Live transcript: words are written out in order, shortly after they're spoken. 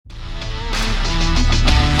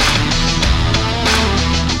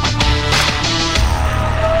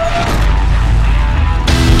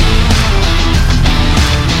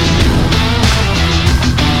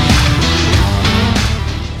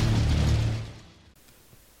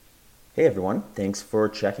Hey everyone, thanks for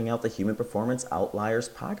checking out the Human Performance Outliers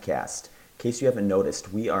podcast. In case you haven't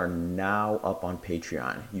noticed, we are now up on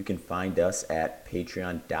Patreon. You can find us at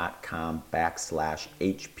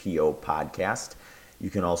patreon.com/HPO podcast. You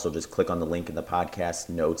can also just click on the link in the podcast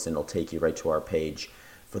notes and it'll take you right to our page.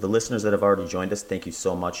 For the listeners that have already joined us, thank you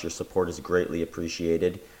so much. Your support is greatly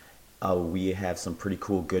appreciated. We have some pretty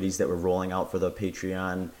cool goodies that we're rolling out for the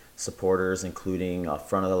Patreon supporters, including a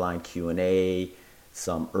front of the line Q&A,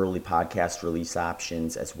 some early podcast release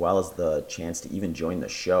options, as well as the chance to even join the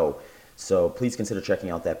show. So please consider checking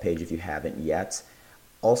out that page if you haven't yet.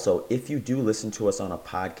 Also, if you do listen to us on a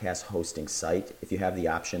podcast hosting site, if you have the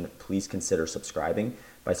option, please consider subscribing.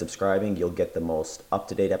 By subscribing, you'll get the most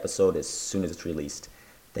up-to-date episode as soon as it's released.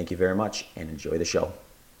 Thank you very much and enjoy the show.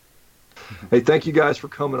 Hey, thank you guys for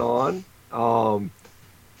coming on.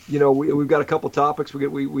 We've got a couple topics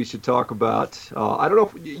we should talk about. I don't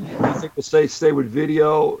know if you think we'll stay with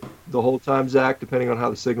video the whole time, Zach, depending on how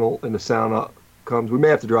the signal and the sound comes. We may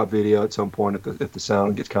have to drop video at some point if the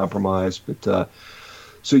sound gets compromised. But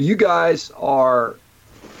so you guys are,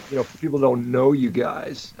 for people who don't know you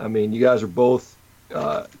guys, I mean, you guys are both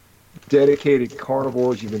dedicated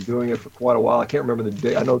carnivores. You've been doing it for quite a while. I can't remember the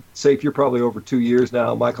day. I know, Safe, you're probably over 2 years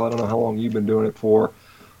now. Michael, I don't know how long you've been doing it for.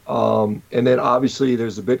 And then obviously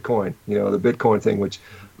there's the Bitcoin thing, which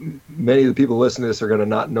many of the people listening to this are going to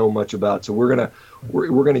not know much about. So we're gonna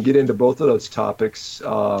get into both of those topics.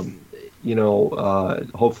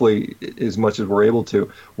 Hopefully as much as we're able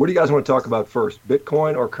to. What do you guys want to talk about first,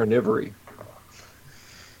 Bitcoin or carnivory?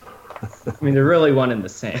 I mean, they're really one and the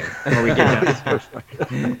same. Where we get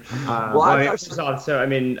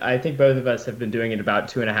I think both of us have been doing it about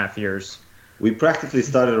 2.5 years. We practically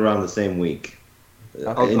started around the same week. We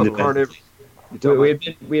had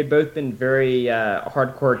both been very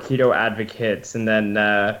hardcore keto advocates, and then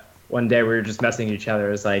one day we were just messing each other.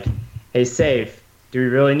 It was like, "Hey, Safe, do we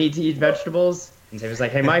really need to eat vegetables?" And Safe was like,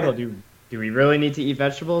 "Hey, Michael, do we really need to eat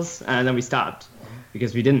vegetables?" And then we stopped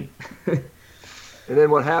because we didn't. And then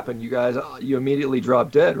what happened? You guys, you immediately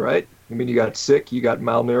dropped dead, right? I mean, you got sick, you got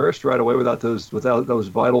malnourished right away without those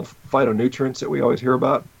vital phytonutrients that we always hear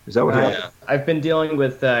about. Is that what happened? I've been dealing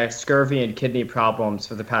with scurvy and kidney problems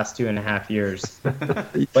for the past 2.5 years.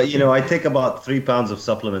 But I take about 3 pounds of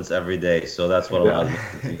supplements every day, so that's what allows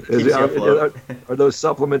me to keep afloat. Are those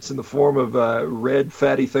supplements in the form of red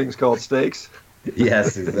fatty things called steaks?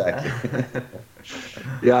 Yes, exactly.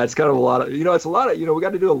 Yeah, it's kind of a lot of, it's a lot of, we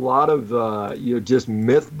got to do a lot of, just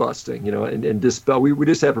myth busting, and dispel. We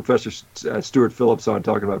just had Professor Stuart Phillips on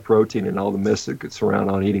talking about protein and all the myths that could surround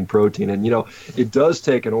on eating protein. And, it does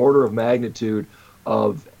take an order of magnitude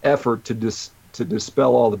of effort to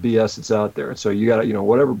dispel all the BS that's out there. And so you got to,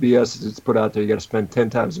 whatever BS that's put out there, you got to spend 10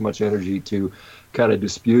 times as much energy to kind of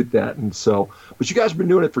dispute that. And so, but you guys have been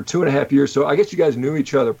doing it for 2.5 years. So I guess you guys knew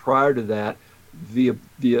each other prior to that via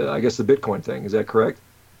I guess the Bitcoin thing. Is that correct?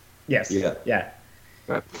 Yes. Yeah.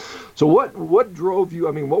 Right. So what drove you?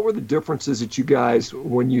 I mean, what were the differences that you guys,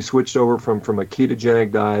 when you switched over from a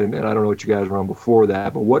ketogenic diet, and I don't know what you guys were on before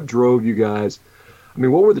that, but what drove you guys? I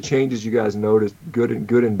mean, what were the changes you guys noticed, good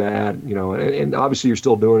and bad? And obviously you're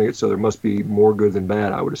still doing it, so there must be more good than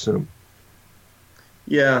bad, I would assume.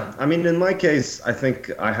 Yeah, I mean, in my case, I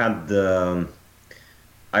think I had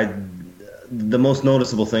the most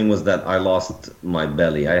noticeable thing was that I lost my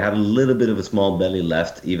belly. I had a little bit of a small belly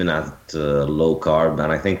left, even at low carb,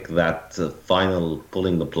 and I think that final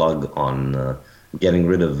pulling the plug on getting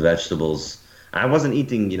rid of vegetables. I wasn't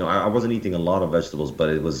eating, I wasn't eating a lot of vegetables, but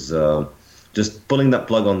it was just pulling that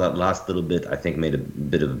plug on that last little bit, I think made a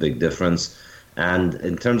bit of a big difference. And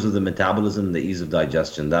in terms of the metabolism, the ease of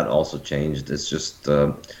digestion, that also changed. It's just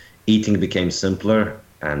eating became simpler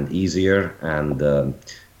and easier, and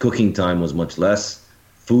cooking time was much less.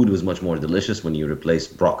 Food was much more delicious when you replace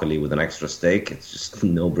broccoli with an extra steak. It's just a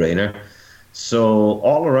no-brainer. So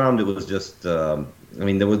all around, it was just, there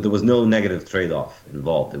was no negative trade-off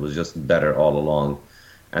involved. It was just better all along.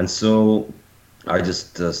 And so I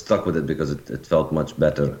just stuck with it because it felt much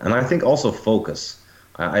better. And I think also focus.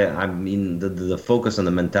 I mean, the focus and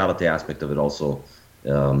the mentality aspect of it also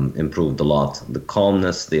improved a lot. The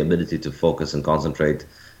calmness, the ability to focus and concentrate,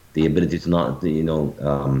 the ability to not,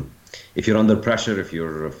 if you're under pressure, if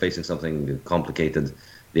you're facing something complicated,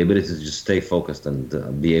 the ability to just stay focused and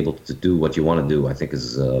be able to do what you want to do, I think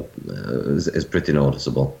is pretty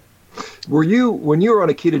noticeable. When you were on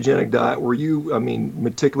a ketogenic diet, were you,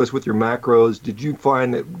 meticulous with your macros? Did you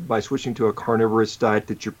find that by switching to a carnivorous diet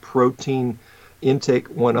that your protein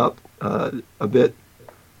intake went up a bit?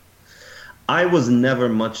 I was never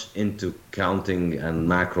much into counting and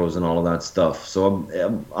macros and all of that stuff. So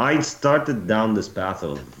I started down this path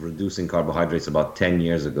of reducing carbohydrates about 10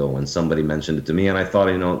 years ago when somebody mentioned it to me, and I thought,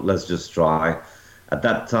 let's just try. At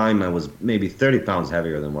that time, I was maybe 30 pounds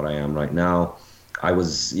heavier than what I am right now. I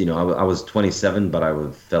was 27, but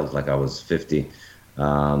I felt like I was 50.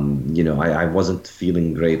 I wasn't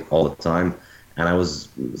feeling great all the time, and I was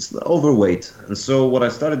overweight. And so what I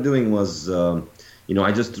started doing was,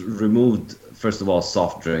 I just removed, first of all,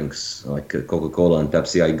 soft drinks like Coca-Cola and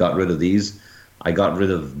Pepsi. I got rid of these. I got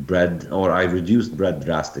rid of bread, or I reduced bread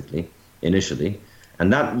drastically initially,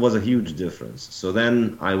 and that was a huge difference. So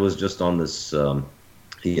then I was just on this,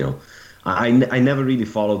 I never really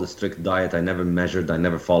followed a strict diet. I never measured. I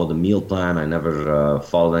never followed a meal plan. I never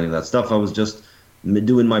followed any of that stuff. I was just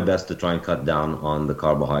doing my best to try and cut down on the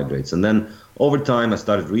carbohydrates. And then over time, I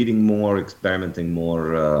started reading more, experimenting more,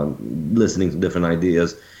 listening to different ideas.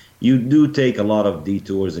 You do take a lot of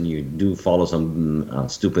detours, and you do follow some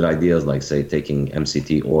stupid ideas, like, say, taking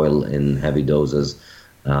MCT oil in heavy doses,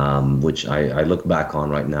 which I look back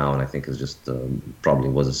on right now, and I think is just probably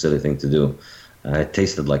was a silly thing to do. It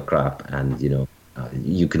tasted like crap, and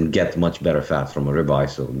you can get much better fat from a ribeye,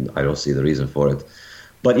 so I don't see the reason for it.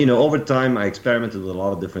 But over time, I experimented with a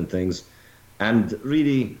lot of different things, and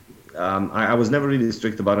really, I was never really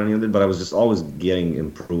strict about any of it. But I was just always getting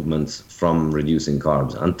improvements from reducing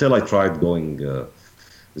carbs until I tried going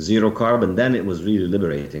zero carb, and then it was really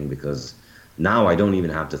liberating, because now I don't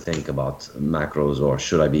even have to think about macros or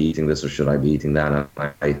should I be eating this or should I be eating that.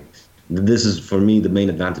 And this is, for me, the main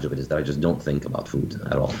advantage of it is that I just don't think about food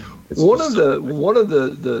at all. One of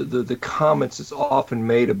the comments that's often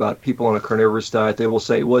made about people on a carnivorous diet, they will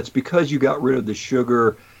say, well, it's because you got rid of the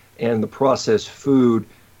sugar and the processed food,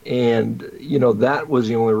 and that was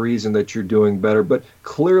the only reason that you're doing better. But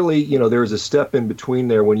clearly, there's a step in between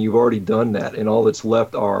there when you've already done that, and all that's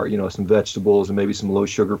left are some vegetables and maybe some low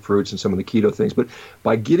sugar fruits and some of the keto things. But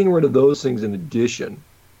by getting rid of those things in addition,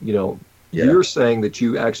 you're saying that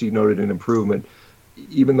you actually noted an improvement,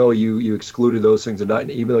 even though you excluded those things in diet,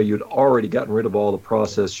 and even though you'd already gotten rid of all the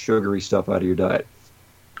processed sugary stuff out of your diet.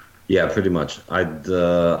 Yeah, pretty much.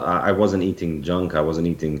 I wasn't eating junk. I was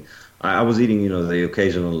eating, the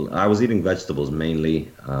occasional. I was eating vegetables mainly,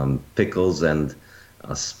 pickles and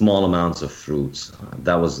small amounts of fruits.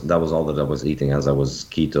 That was all that I was eating as I was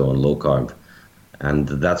keto and low carb. And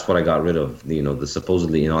that's what I got rid of, the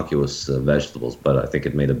supposedly innocuous vegetables. But I think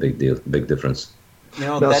it made a big difference.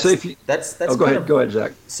 Now, that's go ahead,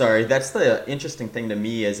 Zach. Sorry, that's the interesting thing to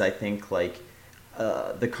me is I think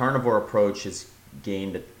the carnivore approach has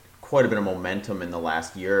gained quite a bit of momentum in the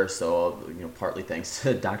last year or so. Partly thanks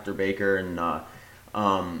to Dr. Baker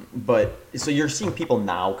but so you're seeing people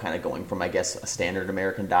now kind of going from, I guess, a standard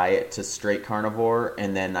American diet to straight carnivore,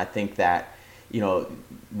 and then I think that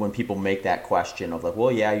when people make that question of like, well,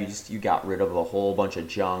 yeah, you got rid of a whole bunch of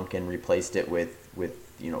junk and replaced it with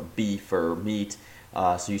beef or meat,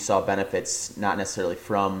 so you saw benefits not necessarily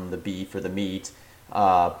from the beef or the meat,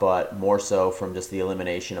 but more so from just the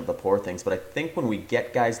elimination of the poor things. But I think when we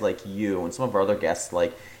get guys like you and some of our other guests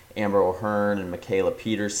like Amber O'Hearn and Michaela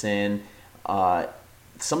Peterson,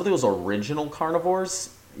 some of those original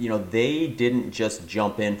carnivores, they didn't just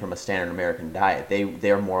jump in from a standard American diet.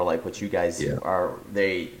 They're more like what you guys are.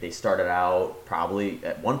 They started out probably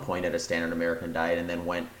at one point at a standard American diet and then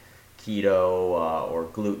went keto or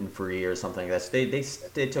gluten free or something like that. So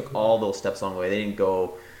they took all those steps along the way. They didn't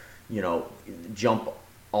go, jump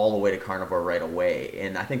all the way to carnivore right away.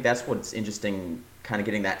 And I think that's what's interesting, kind of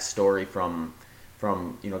getting that story from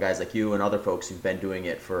guys like you and other folks who've been doing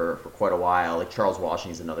it for quite a while. Like Charles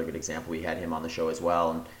Washington is another good example. We had him on the show as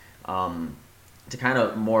well, and to kind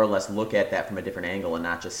of more or less look at that from a different angle and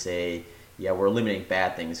not just say, yeah, we're eliminating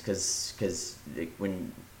bad things, because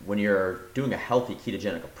when you're doing a healthy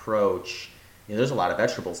ketogenic approach, there's a lot of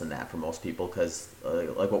vegetables in that for most people, because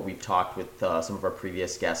like what we've talked with some of our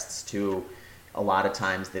previous guests too, a lot of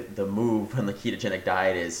times the move on the ketogenic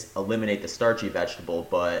diet is eliminate the starchy vegetable,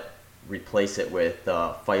 but replace it with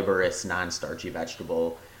fibrous, non-starchy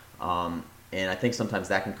vegetable. And I think sometimes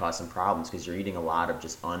that can cause some problems because you're eating a lot of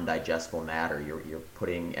just undigestible matter. You're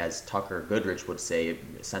putting, as Tucker Goodrich would say,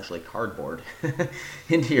 essentially cardboard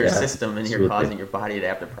into your system, and you're causing your body to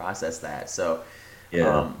have to process that. So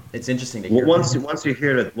it's interesting to hear. Well, once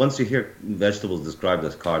you hear vegetables described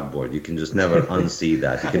as cardboard, you can just never unsee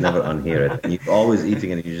that. You can never unhear it. And you're always eating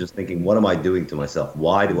it, and you're just thinking, what am I doing to myself?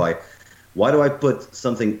 Why do I put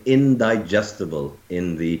something indigestible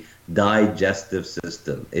in the digestive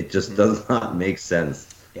system? It just does not make sense.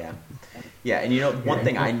 Yeah. And one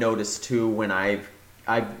thing I noticed too when I've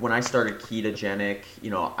when I started ketogenic,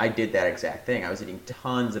 I did that exact thing. I was eating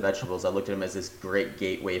tons of vegetables. I looked at them as this great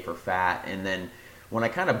gateway for fat. And then when I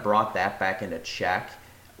kind of brought that back into check,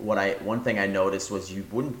 one thing I noticed was you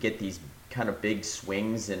wouldn't get these kind of big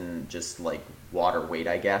swings in just like water weight,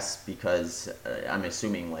 I guess, because I'm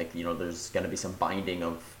assuming like, there's going to be some binding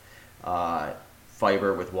of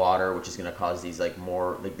fiber with water, which is going to cause these like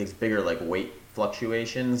more like these bigger like weight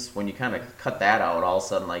fluctuations. When you kind of cut that out, all of a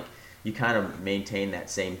sudden like you kind of maintain that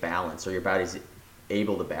same balance, or your body's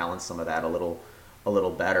able to balance some of that a little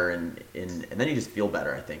better, and then you just feel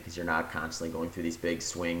better, I think, because you're not constantly going through these big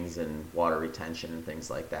swings and water retention and things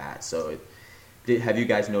like that. So have you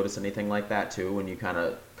guys noticed anything like that too when you kind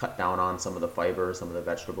of cut down on some of the fiber, some of the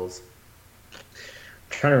vegetables? I'm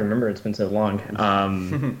trying to remember, it's been so long.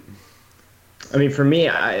 I mean, for me,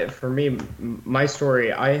 my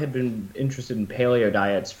story, I had been interested in paleo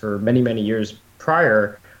diets for many, many years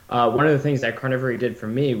prior. One of the things that carnivory did for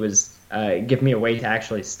me was give me a way to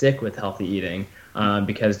actually stick with healthy eating,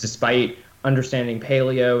 because despite understanding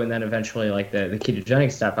paleo and then eventually like the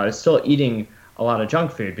ketogenic stuff, I was still eating a lot of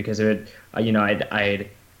junk food because I'd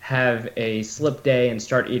have a slip day and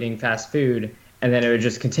start eating fast food, and then it would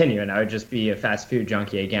just continue, and I would just be a fast food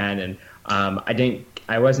junkie again. And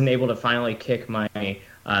I wasn't able to finally kick my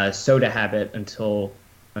soda habit until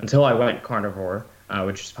I went carnivore,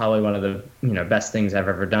 which is probably one of the best things I've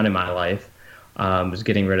ever done in my life, was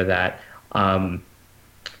getting rid of that.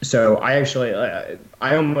 So I actually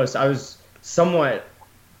I was somewhat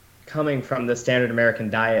coming from the standard American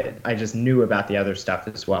diet. I just knew about the other stuff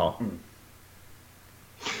as well.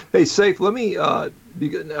 Hey, Saif, let me, I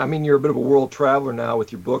mean, you're a bit of a world traveler now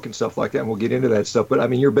with your book and stuff like that, and we'll get into that stuff, but I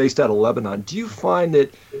mean, you're based out of Lebanon. Do you find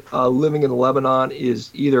that living in Lebanon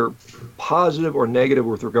is either positive or negative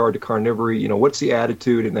with regard to carnivory? What's the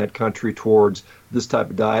attitude in that country towards this type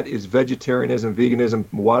of diet? Is vegetarianism, veganism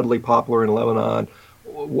widely popular in Lebanon?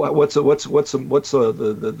 What's the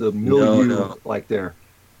milieu like there?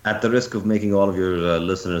 At the risk of making all of your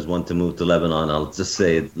listeners want to move to Lebanon, I'll just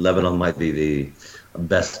say Lebanon might be the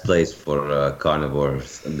best place for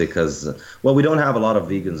carnivores because, well, we don't have a lot of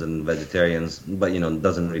vegans and vegetarians, but, it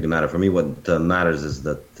doesn't really matter. For me, what matters is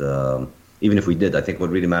that even if we did, I think what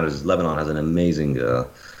really matters is Lebanon has an amazing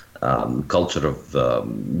culture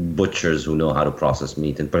of butchers who know how to process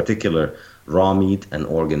meat, in particular raw meat and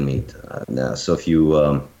organ meat. So if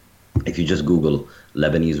you just Google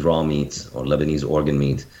Lebanese raw meats or Lebanese organ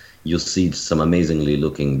meat, you'll see some amazingly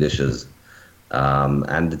looking dishes.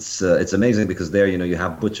 And it's amazing because there, you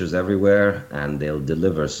have butchers everywhere and they'll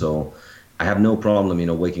deliver. So I have no problem,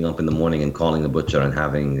 waking up in the morning and calling the butcher and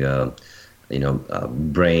having,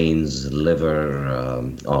 brains,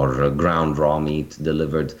 liver, or ground raw meat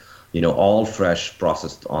delivered, all fresh,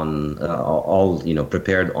 processed on, all,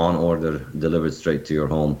 prepared on order, delivered straight to your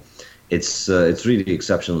home. It's really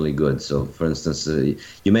exceptionally good. So, for instance,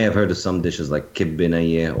 you may have heard of some dishes like kibbe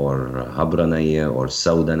naye or habra naye or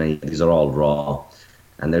sauda naye. These are all raw,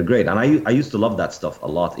 and they're great. And I used to love that stuff a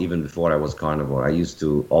lot, even before I was carnivore. I used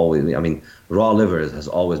to always, raw liver has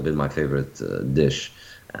always been my favorite dish.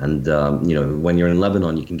 And when you're in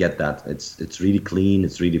Lebanon, you can get that. It's really clean,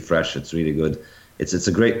 it's really fresh, it's really good. It's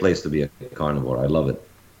a great place to be a carnivore. I love it.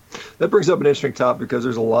 That brings up an interesting topic because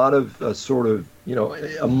there's a lot of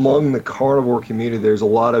among the carnivore community, there's a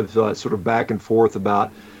lot of sort of back and forth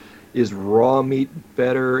about, is raw meat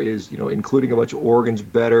better? Is, including a bunch of organs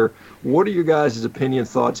better? What are your guys' opinion,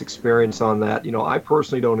 thoughts, experience on that? I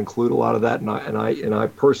personally don't include a lot of that, and I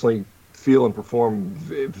personally feel and perform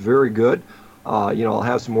very good. I'll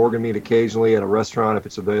have some organ meat occasionally at a restaurant if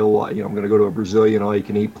it's available. I'm going to go to a Brazilian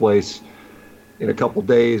all-you-can-eat place in a couple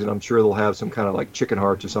days, and I'm sure they'll have some kind of like chicken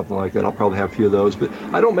hearts or something like that. I'll probably have a few of those, but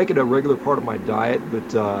I don't make it a regular part of my diet. But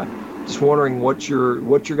just wondering what your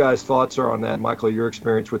guys' thoughts are on that, Michael, your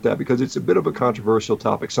experience with that, because it's a bit of a controversial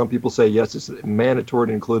topic. Some people say yes, it's mandatory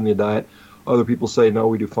to include in the diet. Other people say no,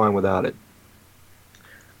 we do fine without it.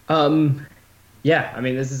 Yeah,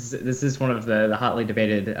 this is one of the hotly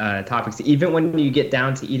debated topics. Even when you get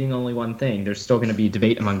down to eating only one thing, there's still going to be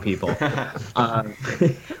debate among people.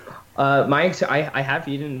 I have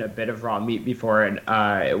eaten a bit of raw meat before, and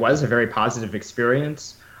it was a very positive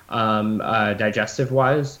experience, digestive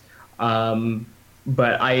wise. But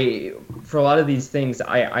for a lot of these things,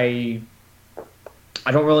 I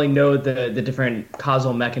don't really know the different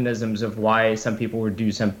causal mechanisms of why some people would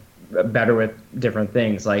do some better with different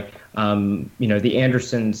things. Like, the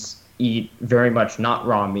Andersons eat very much not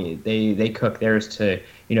raw meat. They cook theirs to,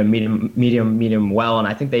 medium well. And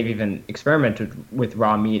I think they've even experimented with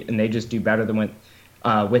raw meat and they just do better than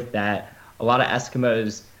with that. A lot of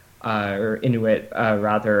Eskimos, or Inuit,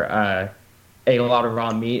 rather, ate a lot of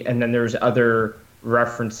raw meat, and then there's other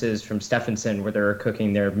references from Stephenson where they're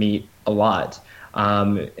cooking their meat a lot.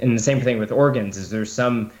 And the same thing with organs is there's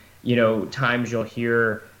some, times you'll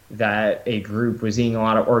hear that a group was eating a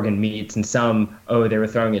lot of organ meats and some, they were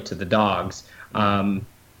throwing it to the dogs.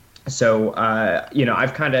 So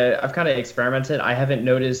I've kind of experimented. I haven't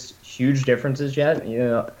noticed huge differences yet,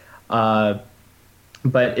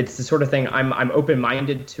 but it's the sort of thing I'm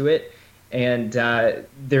open-minded to it. And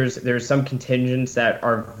there's some contingents that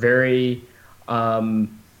are very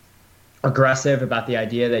aggressive about the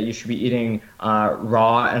idea that you should be eating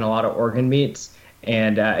raw and a lot of organ meats.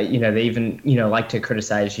 And, they even, like to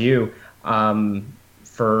criticize you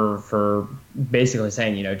for basically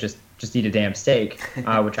saying, just eat a damn steak,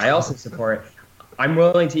 which I also support. I'm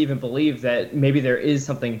willing to even believe that maybe there is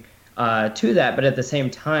something to that, but at the same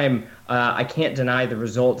time, I can't deny the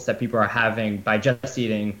results that people are having by just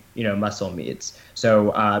eating, muscle meats.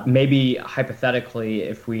 So maybe hypothetically,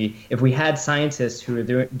 if we had scientists who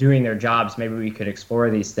are doing their jobs, maybe we could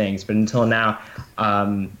explore these things. But until now,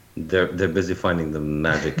 they're busy finding the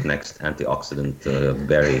magic next antioxidant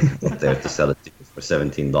berry up there to sell it to you for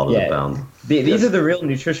 $17 a pound. These are the real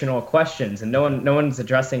nutritional questions, and no one's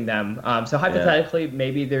addressing them. So hypothetically,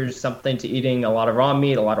 maybe there's something to eating a lot of raw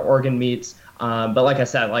meat, a lot of organ meats. But like I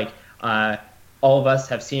said, all of us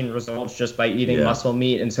have seen results just by eating muscle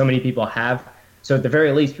meat, and so many people have. So at the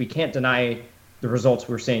very least, we can't deny the results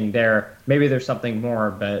we're seeing there. Maybe there's something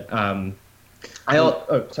more, but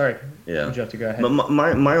sorry. Yeah. Would you have to go ahead?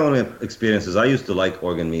 My own experience is I used to like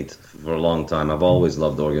organ meat for a long time. I've always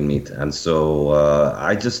loved organ meat, and so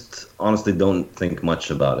I just honestly don't think much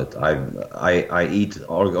about it. I eat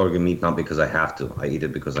organ meat not because I have to. I eat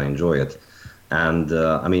it because I enjoy it, and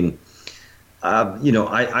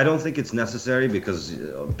I don't think it's necessary because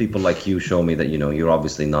people like you show me that you're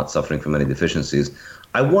obviously not suffering from any deficiencies.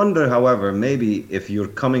 I wonder, however, maybe if you're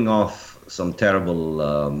coming off some terrible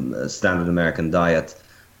standard American diet,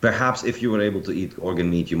 perhaps if you were able to eat organ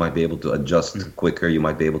meat, you might be able to adjust quicker. You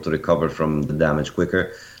might be able to recover from the damage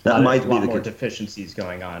quicker. That might be a lot more deficiencies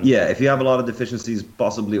going on. Yeah, if you have a lot of deficiencies,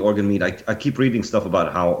 possibly organ meat. I keep reading stuff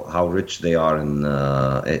about how rich they are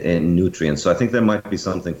in nutrients. So I think there might be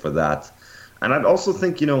something for that. And I'd also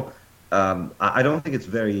think, I don't think it's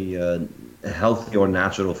very healthy or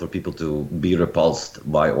natural for people to be repulsed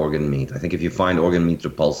by organ meat. I think if you find organ meat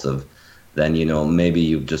repulsive, then, maybe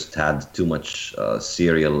you've just had too much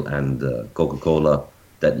cereal and Coca-Cola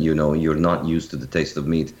that, you're not used to the taste of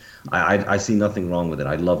meat. I see nothing wrong with it.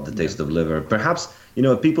 I love the taste of liver. Perhaps,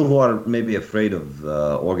 people who are maybe afraid of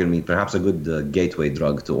organ meat, perhaps a good gateway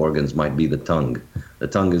drug to organs might be the tongue. The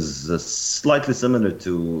tongue is slightly similar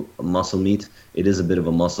to muscle meat. It is a bit of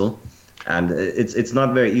a muscle. And it's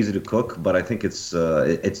not very easy to cook, but I think it's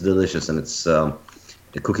delicious, and it's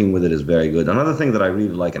the cooking with it is very good. Another thing that I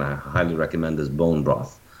really like and I highly recommend is bone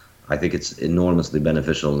broth. I think it's enormously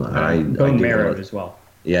beneficial. Bone marrow as well.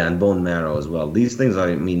 Yeah, and bone marrow as well. These things, I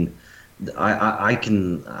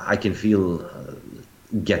can feel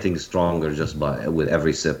getting stronger just with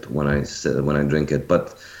every sip when I drink it.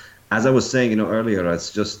 But as I was saying, earlier,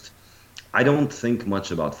 it's just I don't think much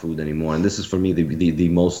about food anymore, and this is for me the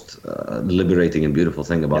most liberating and beautiful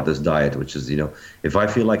thing about this diet, which is if I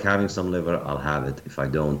feel like having some liver, I'll have it. If I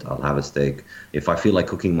don't, I'll have a steak. If I feel like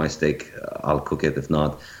cooking my steak, I'll cook it. If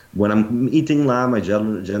not, when I'm eating lamb, I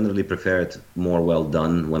generally prefer it more well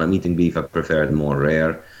done. When I'm eating beef, I prefer it more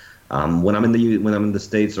rare. When I'm in the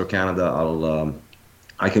States or Canada,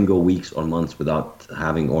 I can go weeks or months without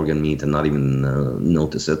having organ meat and not even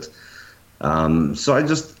notice it. So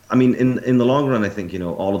in the long run, I think,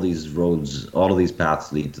 all of these roads, all of these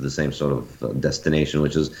paths lead to the same sort of destination,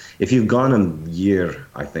 which is if you've gone a year,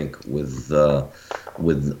 I think, with a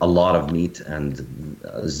lot of meat and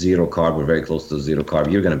zero carb or very close to zero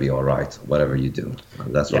carb, you're going to be all right, whatever you do.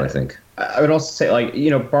 That's what I think. I would also say,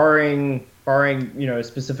 barring a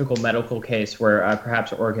specific medical case where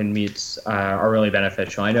perhaps organ meats are really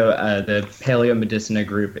beneficial. I know the Paleo Medicina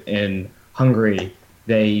group in Hungary,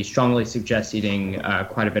 they strongly suggest eating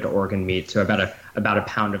quite a bit of organ meat, so about a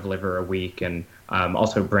pound of liver a week, and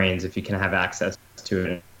also brains if you can have access to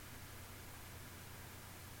it.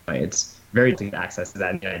 It's very easy to access to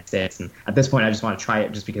that in the United States, and at this point, I just want to try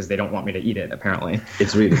it just because they don't want me to eat it. Apparently,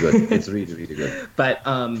 it's really good. It's really, really good. But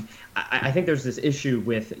I think there's this issue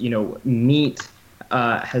with meat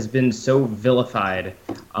has been so vilified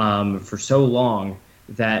for so long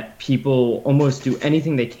that people almost do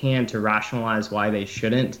anything they can to rationalize why they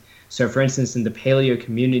shouldn't. So, for instance, in the paleo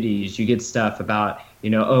communities, you get stuff about, you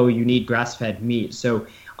need grass-fed meat. So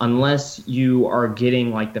unless you are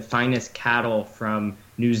getting the finest cattle from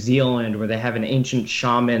New Zealand, where they have an ancient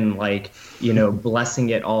shaman, like, blessing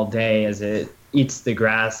it all day as it eats the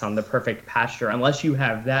grass on the perfect pasture. Unless you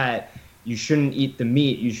have that, you shouldn't eat the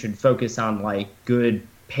meat. You should focus on like good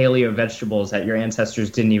paleo vegetables that your ancestors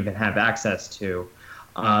didn't even have access to.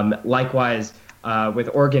 Likewise, with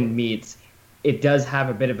organ meats, it does have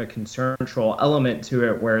a bit of a control element to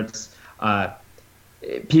it, where it's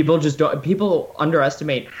people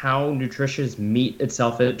underestimate how nutritious meat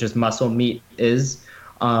itself, just muscle meat, is,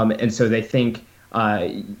 and so they think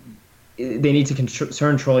they need to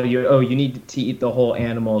control you. Oh, you need to eat the whole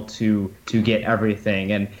animal to get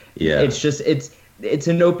everything, and it's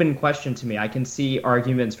an open question to me. I can see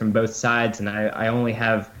arguments from both sides, and I only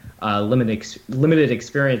have limited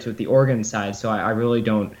experience with the organ side, so I really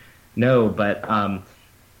don't know. But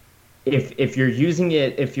if you're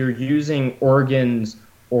using organs,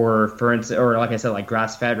 or for instance, or like I said, like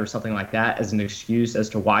grass fed or something like that, as an excuse as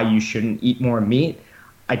to why you shouldn't eat more meat,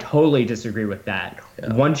 I totally disagree with that.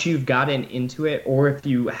 Yeah. Once you've gotten into it, or if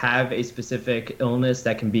you have a specific illness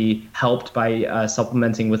that can be helped by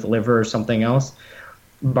supplementing with liver or something else,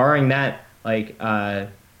 barring that, like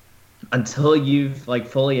until you've like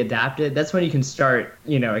fully adapted, that's when you can start,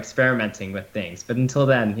 experimenting with things. But until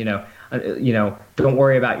then, don't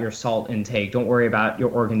worry about your salt intake. Don't worry about your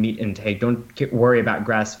organ meat intake. Don't worry about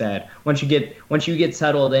grass fed. Once you get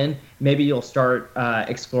settled in, maybe you'll start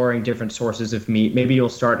exploring different sources of meat. Maybe you'll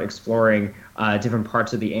start exploring different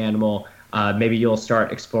parts of the animal. Maybe you'll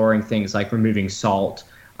start exploring things like removing salt,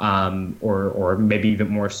 or maybe even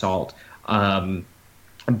more salt.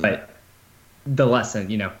 But the lesson,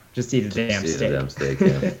 just eat a damn steak.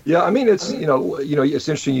 Yeah. Yeah, I mean, it's it's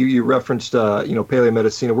interesting. You referenced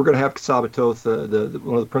paleomedicine. We're going to have Csaba Toth,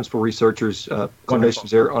 one of the principal researchers, clinicians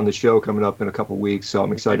there on the show coming up in a couple of weeks. So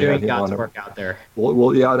I'm excited to have him on. God's work out there.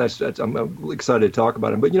 Well, yeah, I'm excited to talk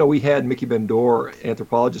about him. But we had Mickey Bendor,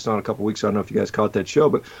 anthropologist, on a couple of weeks. I don't know if you guys caught that show,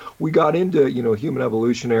 but we got into human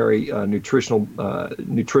evolutionary nutritional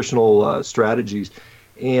strategies.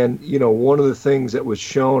 And one of the things that was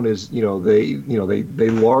shown is they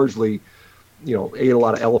largely ate a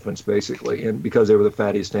lot of elephants, basically, and because they were the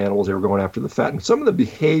fattiest animals, they were going after the fat. And some of the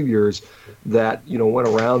behaviors that went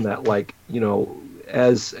around that, like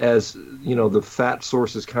as the fat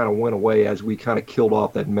sources kind of went away, as we kind of killed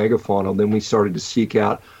off that megafauna, then we started to seek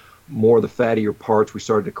out more of the fattier parts. We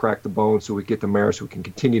started to crack the bone so we get the marrow, so we can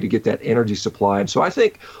continue to get that energy supply. And so I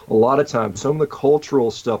think a lot of times some of the cultural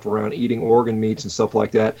stuff around eating organ meats and stuff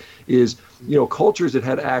like that is, cultures that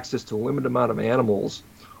had access to a limited amount of animals,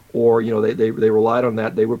 or they relied on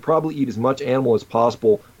that, they would probably eat as much animal as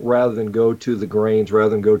possible rather than go to the grains,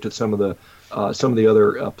 rather than go to some of the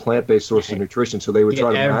other plant-based sources of nutrition. So they would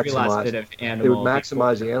try to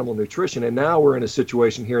maximize the animal nutrition. And now we're in a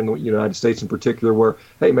situation here in the United States in particular where,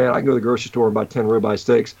 hey man, I can go to the grocery store and buy 10 ribeye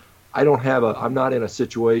steaks. I'm not in a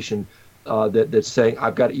situation that's saying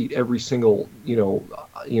I've got to eat every single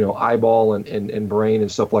eyeball and brain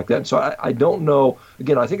and stuff like that. And so I don't know.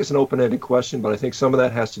 Again, I think it's an open-ended question, but I think some of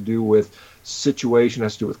that has to do with situation,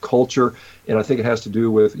 has to do with culture, and I think it has to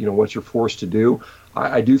do with what you're forced to do.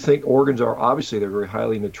 I do think organs are they're very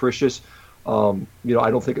highly nutritious. I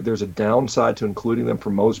don't think there's a downside to including them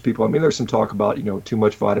for most people. I mean, there's some talk about too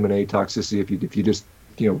much vitamin A toxicity if you just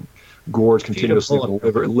gorge continuously on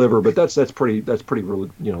the liver, but that's pretty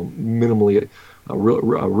minimally a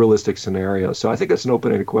realistic scenario. So I think that's an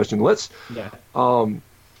open-ended question. Let's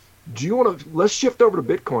shift over to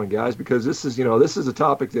Bitcoin, guys, because this is a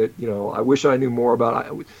topic that I wish I knew more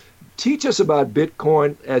about. Teach us about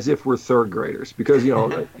Bitcoin as if we're third graders, because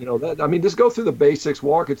just go through the basics,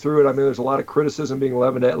 walk it through it. I mean, there's a lot of criticism being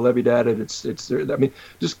levied at it.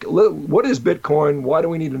 What is Bitcoin? Why do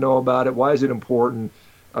we need to know about it? Why is it important?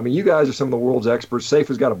 I mean, you guys are some of the world's experts. Safe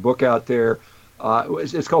has got a book out there.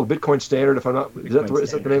 It's called Bitcoin Standard. If I'm not, is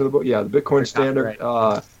that the name of the book? Yeah, the Bitcoin Standard.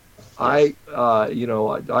 I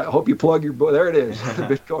hope you plug your book. There it is, the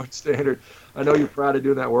Bitcoin Standard. I know you're proud of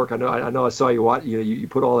doing that work. I know. I saw you watch. You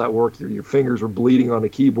put all that work. Your fingers were bleeding on the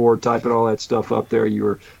keyboard, typing all that stuff up there. You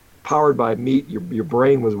were powered by meat. Your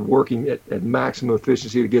brain was working at maximum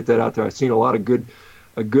efficiency to get that out there. I've seen a lot of good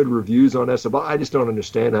reviews on this, but I just don't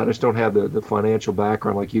understand. I just don't have the financial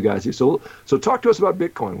background like you guys do. So talk to us about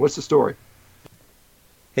Bitcoin. What's the story?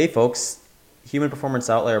 Hey folks, Human Performance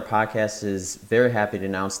Outlier Podcast is very happy to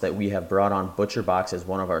announce that we have brought on ButcherBox as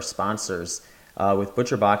one of our sponsors. With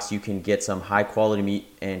ButcherBox, you can get some high quality meat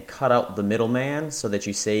and cut out the middleman so that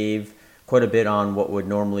you save quite a bit on what would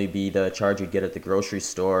normally be the charge you'd get at the grocery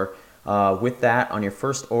store. With that, on your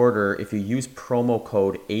first order, if you use promo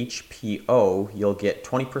code HPO, you'll get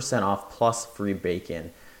 20% off plus free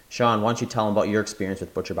bacon. Sean, why don't you tell them about your experience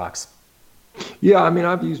with ButcherBox? Yeah, I mean,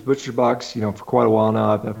 I've used ButcherBox, for quite a while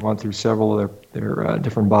now. I've gone through several of their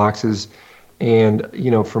different boxes, and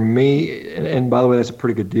for me, and by the way, that's a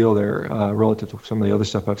pretty good deal there relative to some of the other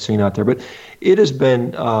stuff I've seen out there. But it has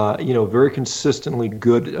been, very consistently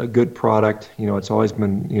good, a good product. It's always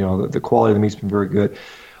been, the quality of the meat's been very good.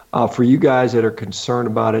 For you guys that are concerned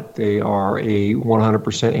about it, they are a 100%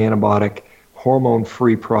 antibiotic,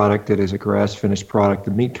 hormone-free product that is a grass-finished product.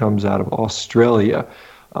 The meat comes out of Australia,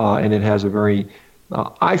 and it has a very,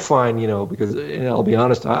 I find, because, and I'll be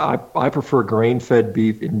honest, I prefer grain-fed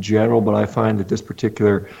beef in general, but I find that this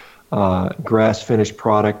particular grass-finished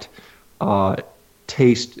product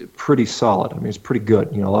tastes pretty solid. I mean, it's pretty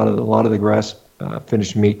good. A lot of the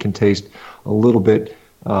grass-finished meat can taste a little bit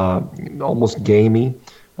almost gamey.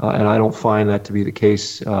 And I don't find that to be the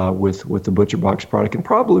case with the ButcherBox product, and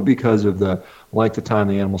probably because of the length of time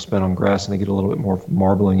the animals spend on grass, and they get a little bit more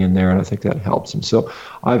marbling in there, and I think that helps them. So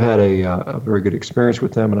I've had a very good experience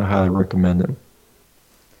with them, and I highly recommend them.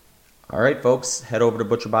 All right, folks, head over to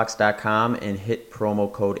butcherbox.com and hit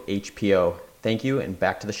promo code HPO. Thank you, and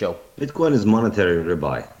back to the show. Bitcoin is monetary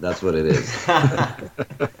ribeye. That's what it is.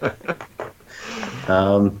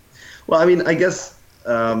 Well, I mean, I guess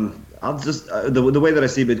I'll just the way that I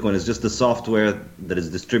see Bitcoin is just the software that is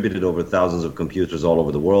distributed over thousands of computers all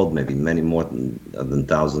over the world, maybe many more than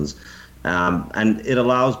thousands, and it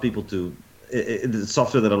allows people to. It's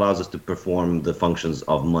software that allows us to perform the functions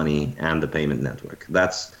of money and the payment network.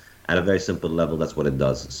 That's at a very simple level. That's what it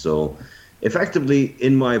does. So, effectively,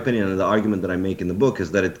 in my opinion, and the argument that I make in the book is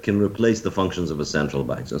that it can replace the functions of a central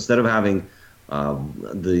bank. So instead of having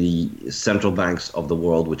the central banks of the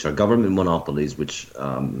world, which are government monopolies, which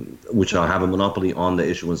have a monopoly on the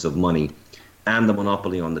issuance of money and the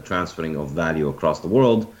monopoly on the transferring of value across the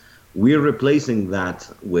world, we're replacing that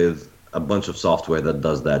with a bunch of software that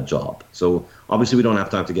does that job. So obviously we don't have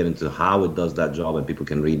time to get into how it does that job, and people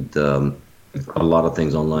can read a lot of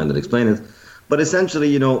things online that explain it. But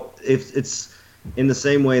essentially, if it's in the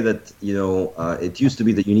same way that, it used to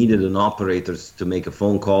be that you needed an operator to make a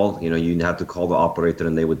phone call. You had to call the operator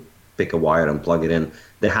and they would pick a wire and plug it in.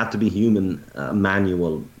 There had to be human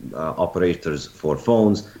manual operators for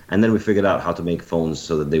phones. And then we figured out how to make phones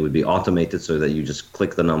so that they would be automated, so that you just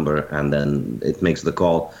click the number and then it makes the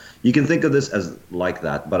call. You can think of this as like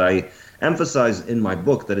that. But I emphasize in my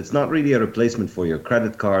book that it's not really a replacement for your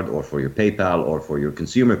credit card or for your PayPal or for your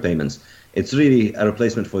consumer payments. It's really a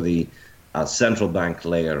replacement for the central bank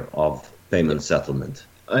layer of payment settlement.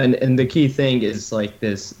 And the key thing is, like,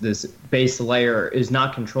 this base layer is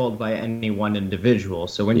not controlled by any one individual.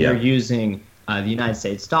 So when you're using the United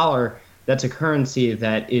States dollar, that's a currency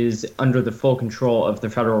that is under the full control of the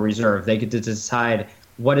Federal Reserve. They get to decide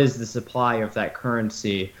what is the supply of that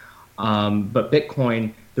currency. But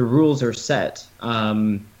Bitcoin, the rules are set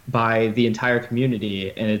by the entire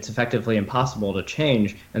community, and it's effectively impossible to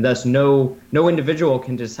change. And thus, no individual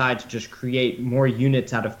can decide to just create more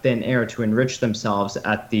units out of thin air to enrich themselves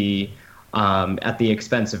at the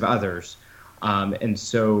expense of others. And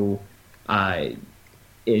so,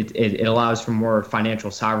 it allows for more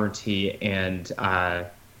financial sovereignty and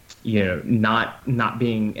not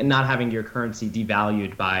having your currency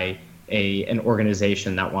devalued by an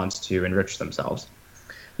organization that wants to enrich themselves.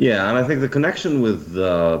 Yeah, and I think the connection with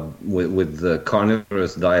the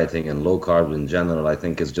carnivorous dieting and low carb in general, I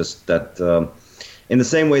think, is just that in the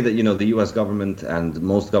same way that, the U.S. government and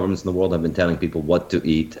most governments in the world have been telling people what to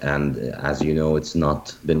eat, and as you know, it's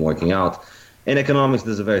not been working out. In economics,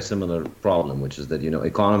 there's a very similar problem, which is that,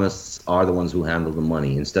 economists are the ones who handle the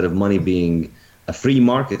money. Instead of money being a free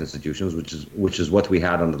market institution, which is what we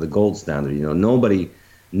had under the gold standard,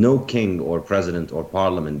 no king or president or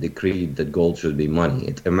parliament decreed that gold should be money.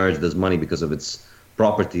 It emerged as money because of its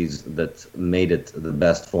properties that made it the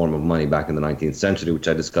best form of money back in the 19th century, which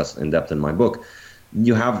I discuss in depth in my book.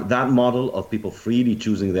 You have that model of people freely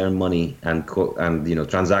choosing their money and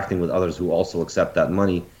transacting with others who also accept that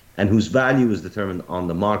money and whose value is determined on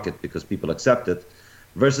the market because people accept it,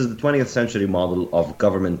 versus the 20th century model of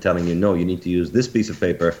government telling you, no, you need to use this piece of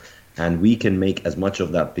paper, and we can make as much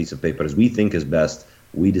of that piece of paper as we think is best.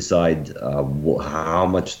 We decide how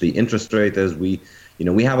much the interest rate is. We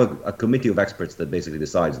have a committee of experts that basically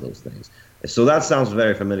decides those things. So that sounds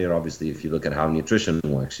very familiar, obviously, if you look at how nutrition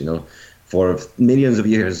works. For millions of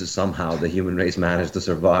years, somehow the human race managed to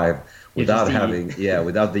survive without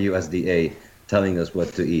the USDA telling us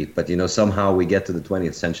what to eat. But somehow we get to the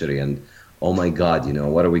 20th century, and oh my God,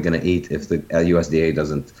 what are we going to eat if the USDA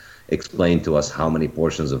doesn't explain to us how many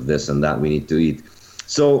portions of this and that we need to eat?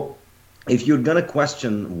 So if you're going to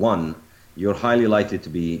question one, you're highly likely to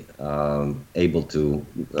be able to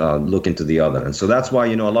look into the other. And so that's why,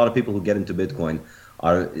 a lot of people who get into Bitcoin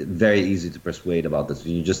are very easy to persuade about this.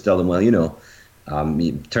 You just tell them, well,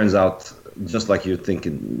 it turns out, just like you're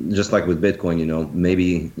thinking, just like with Bitcoin,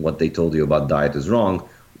 maybe what they told you about diet is wrong.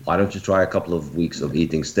 Why don't you try a couple of weeks of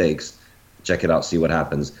eating steaks? Check it out, see what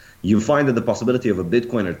happens. You find that the possibility of a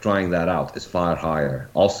Bitcoiner trying that out is far higher.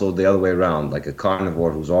 Also, the other way around, like a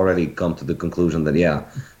carnivore who's already come to the conclusion that, yeah,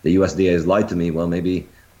 the USDA has lied to me. Well, maybe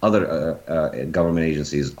other government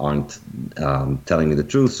agencies aren't telling me the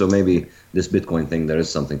truth. So maybe this Bitcoin thing, there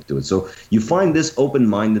is something to it. So you find this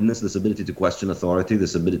open-mindedness, this ability to question authority,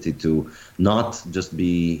 this ability to not just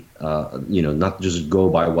be, not just go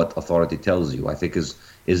by what authority tells you, I think is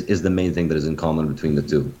the main thing that is in common between the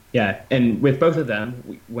two. Yeah, and with both of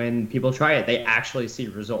them, when people try it, they actually see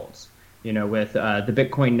results. With the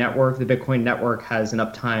Bitcoin network has an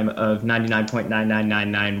uptime of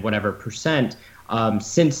 99.9999 whatever percent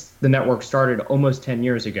since the network started almost 10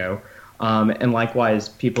 years ago. And likewise,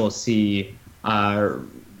 people see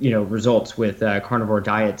results with carnivore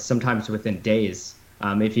diets sometimes within days,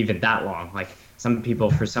 if even that long. Like some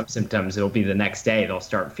people, for some symptoms, it'll be the next day they'll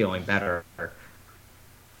start feeling better.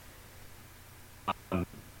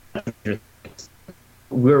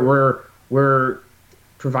 We're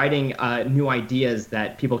providing new ideas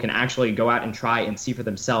that people can actually go out and try and see for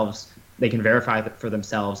themselves. They can verify that for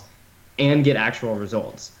themselves and get actual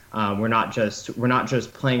results. We're not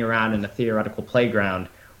just playing around in a theoretical playground.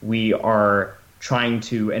 We are trying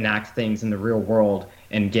to enact things in the real world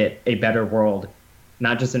and get a better world,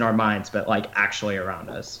 not just in our minds, but like actually around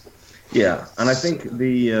us. Yeah, and I think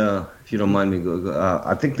if you don't mind me,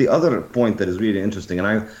 I think the other point that is really interesting,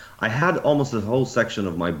 and I had almost a whole section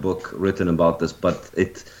of my book written about this, but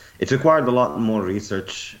it required a lot more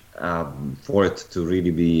research for it to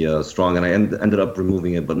really be strong, and I ended up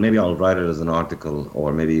removing it, but maybe I'll write it as an article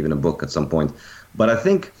or maybe even a book at some point. But I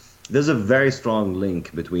think there's a very strong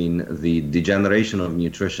link between the degeneration of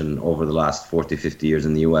nutrition over the last 40, 50 years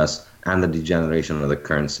in the US and the degeneration of the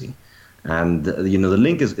currency. And, the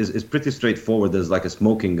link is pretty straightforward. There's like a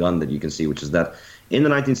smoking gun that you can see, which is that in the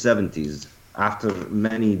 1970s, after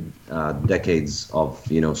many decades of,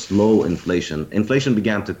 slow inflation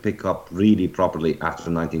began to pick up really properly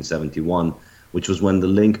after 1971, which was when the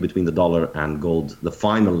link between the dollar and gold, the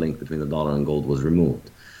final link between the dollar and gold was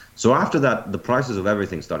removed. So after that, the prices of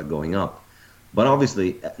everything started going up. But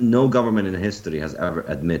obviously, no government in history has ever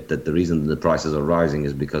admitted that the reason the prices are rising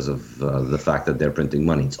is because of the fact that they're printing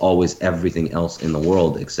money. It's always everything else in the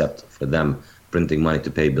world except for them printing money to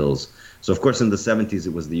pay bills. So, of course, in the 70s,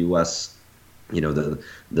 it was the U.S., the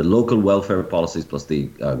local welfare policies plus the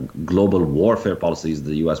global warfare policies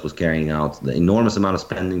the U.S. was carrying out, the enormous amount of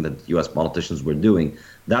spending that U.S. politicians were doing.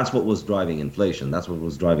 That's what was driving inflation. That's what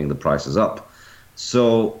was driving the prices up.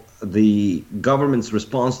 So the government's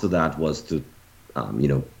response to that was to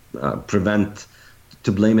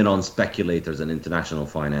to blame it on speculators and international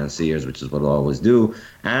financiers, which is what I always do,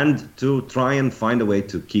 and to try and find a way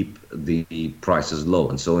to keep the prices low.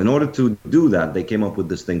 And so in order to do that, they came up with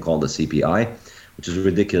this thing called the CPI, which is a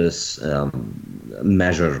ridiculous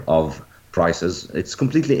measure of prices. It's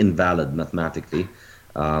completely invalid mathematically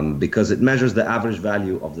because it measures the average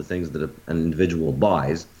value of the things that an individual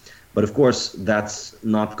buys. But of course, that's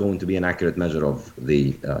not going to be an accurate measure of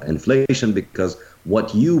the inflation because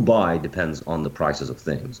what you buy depends on the prices of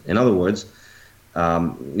things. In other words,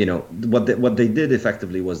 what they did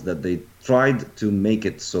effectively was that they tried to make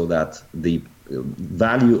it so that the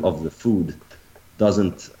value of the food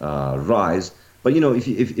doesn't rise. But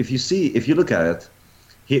if you look at it,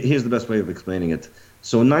 here's the best way of explaining it.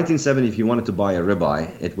 So in 1970, if you wanted to buy a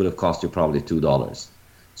ribeye, it would have cost you probably $2.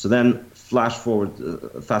 So then fast forward to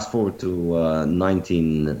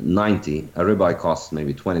 1990, a ribeye costs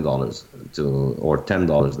maybe $20 or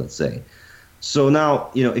 $10, let's say. So now,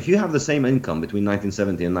 if you have the same income between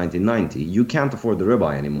 1970 and 1990, you can't afford the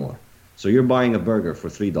ribeye anymore. So you're buying a burger for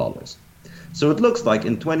 $3. So it looks like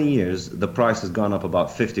in 20 years, the price has gone up about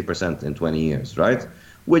 50% in 20 years, right?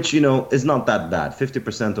 Which, is not that bad.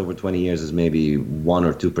 50% over 20 years is maybe 1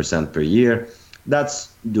 or 2% per year. That's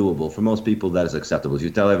doable. For most people, that is acceptable. If you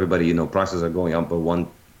tell everybody, prices are going up by 1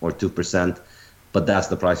 or 2%, but that's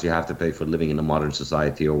the price you have to pay for living in a modern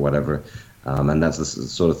society or whatever, and that's the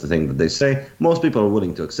sort of the thing that they say, most people are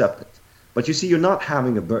willing to accept it. But you see, you're not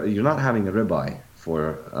having a ribeye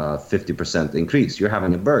for 50% increase. You're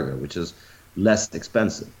having a burger, which is less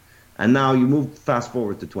expensive. And now you fast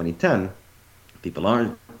forward to 2010, people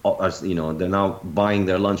they're now buying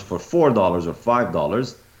their lunch for $4 or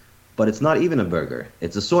 $5. But it's not even a burger.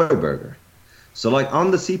 It's a soy burger. So like on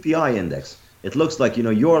the CPI index, it looks like,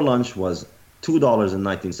 your lunch was $2 in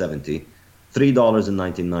 1970, $3 in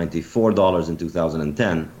 1990, $4 in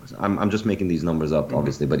 2010. I'm just making these numbers up,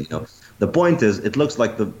 obviously, but the point is, it looks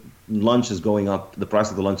like the lunch is going up, the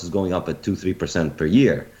price of the lunch is going up at 2-3% per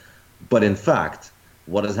year. But in fact,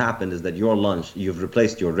 what has happened is that your lunch, you've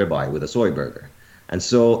replaced your ribeye with a soy burger. And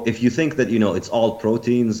so if you think that, it's all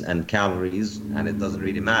proteins and calories and it doesn't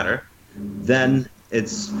really matter, then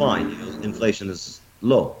it's fine. Inflation is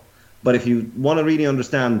low. But if you want to really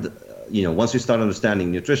understand, once you start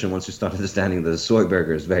understanding nutrition, once you start understanding that the soy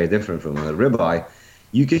burger is very different from a ribeye,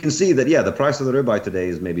 you can see that, the price of the ribeye today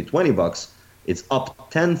is maybe $20. It's up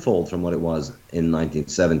tenfold from what it was in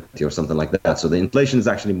 1970 or something like that. So the inflation is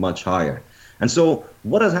actually much higher. And so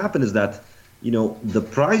what has happened is that, the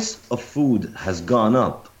price of food has gone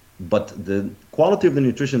up, but the quality of the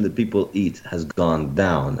nutrition that people eat has gone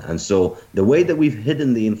down. And so the way that we've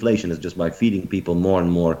hidden the inflation is just by feeding people more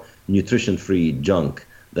and more nutrition-free junk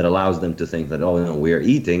that allows them to think that, we're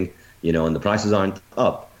eating, and the prices aren't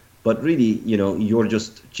up. But really, you're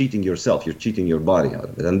just cheating yourself. You're cheating your body out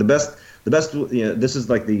of it. And the best, this is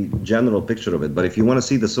like the general picture of it. But if you want to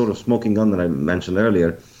see the sort of smoking gun that I mentioned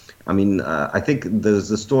earlier, I think there's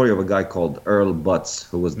the story of a guy called Earl Butz,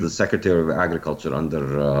 who was the Secretary of Agriculture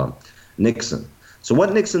under Nixon. So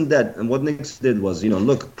what Nixon did was,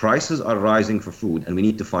 look, prices are rising for food, and we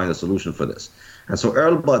need to find a solution for this. And so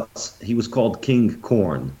Earl Butz, he was called King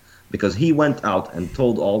Corn, because he went out and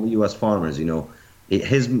told all the U.S. farmers,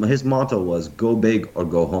 his motto was go big or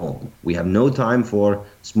go home. We have no time for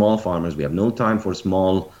small farmers. We have no time for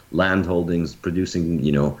small land holdings producing,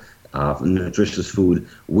 nutritious food.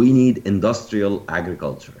 We need industrial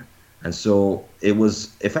agriculture. And so it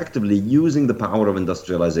was effectively using the power of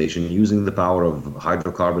industrialization, using the power of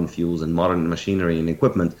hydrocarbon fuels and modern machinery and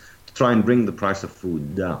equipment to try and bring the price of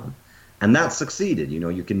food down. And that succeeded.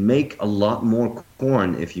 You can make a lot more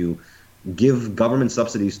corn if you give government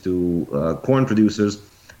subsidies to corn producers.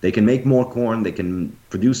 They can make more corn. They can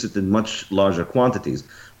produce it in much larger quantities.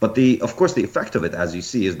 But of course, the effect of it, as you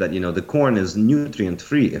see, is that the corn is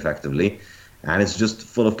nutrient-free effectively, and it's just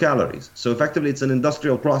full of calories. So effectively, it's an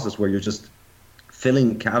industrial process where you're just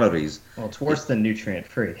filling calories. Well, it's worse than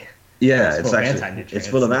nutrient-free. Yeah, it's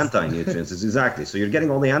full of anti-nutrients. It's exactly. So you're getting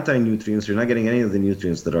all the anti-nutrients. You're not getting any of the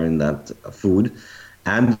nutrients that are in that food,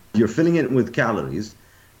 and you're filling it with calories.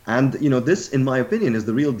 And this, in my opinion, is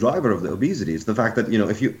the real driver of the obesity. It's the fact that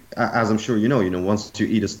if you, as I'm sure once you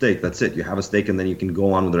eat a steak, that's it. You have a steak, and then you can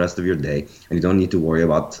go on with the rest of your day, and you don't need to worry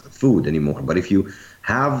about food anymore. But if you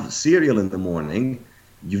have cereal in the morning,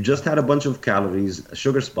 you've just had a bunch of calories, a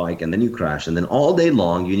sugar spike, and then you crash. And then all day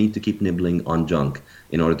long, you need to keep nibbling on junk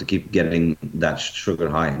in order to keep getting that sugar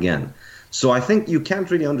high again. So I think you can't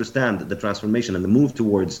really understand the transformation and the move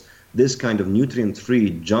towards this kind of nutrient-free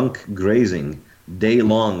junk grazing day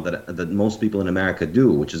long that most people in America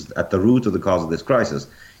do, which is at the root of the cause of this crisis.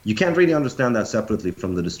 You can't really understand that separately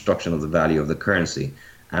from the destruction of the value of the currency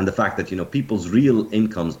and the fact that people's real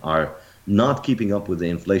incomes are not keeping up with the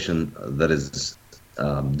inflation that is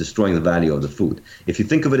destroying the value of the food. If you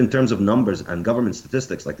think of it in terms of numbers and government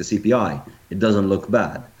statistics like the CPI, it doesn't look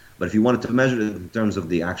bad. But if you wanted to measure it in terms of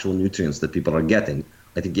the actual nutrients that people are getting,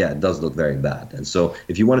 I think, it does look very bad. And so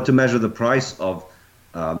if you wanted to measure the price of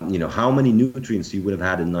how many nutrients you would have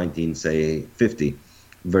had in 1950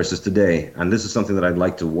 versus today, and this is something that I'd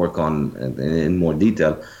like to work on in more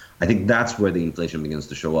detail, I think that's where the inflation begins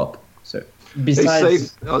to show up. So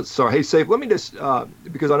besides, hey, Saif, let me just,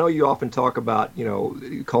 because I know you often talk about,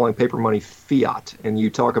 calling paper money fiat, and you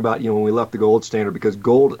talk about, when we left the gold standard, because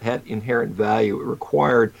gold had inherent value, it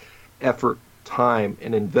required effort, time,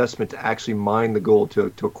 and investment to actually mine the gold,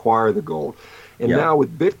 to acquire the gold. And now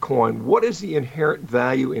with Bitcoin, what is the inherent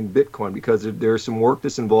value in Bitcoin? Because there's some work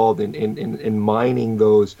that's involved in mining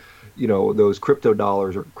those, those crypto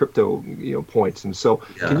dollars or crypto, points. And so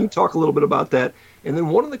can you talk a little bit about that? And then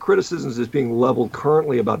one of the criticisms that's being leveled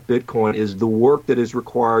currently about Bitcoin is the work that is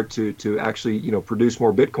required to actually, produce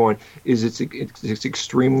more Bitcoin is it's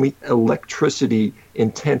extremely electricity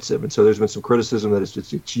intensive. And so there's been some criticism that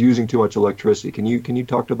it's using too much electricity. Can you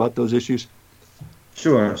talk about those issues?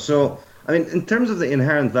 Sure. So, in terms of the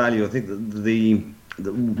inherent value, I think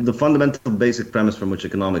the fundamental basic premise from which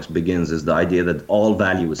economics begins is the idea that all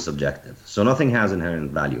value is subjective. So nothing has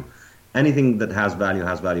inherent value. Anything that has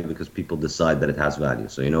value because people decide that it has value.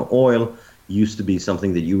 So, oil used to be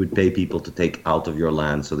something that you would pay people to take out of your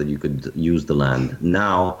land so that you could use the land.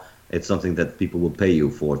 Now it's something that people will pay you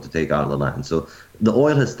for to take out of the land. So the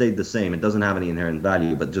oil has stayed the same. It doesn't have any inherent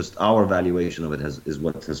value, but just our valuation of it is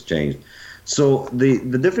what has changed. So the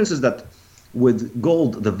difference is that, With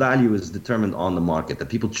gold, the value is determined on the market, that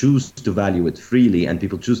people choose to value it freely and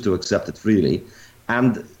people choose to accept it freely.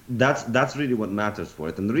 And that's really what matters for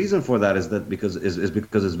it. And the reason for that is that because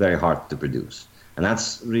it's very hard to produce. And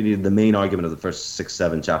that's really the main argument of the first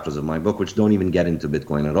 6-7 chapters of my book, which don't even get into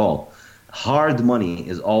Bitcoin at all. Hard money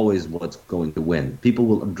is always what's going to win. People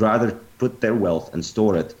will rather put their wealth and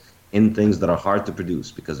store it in things that are hard to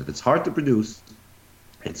produce, because if it's hard to produce,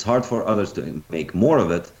 it's hard for others to make more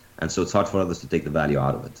of it, and so it's hard for others to take the value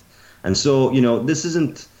out of it. And so, this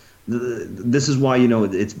is why,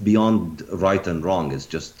 it's beyond right and wrong. It's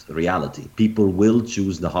just reality. People will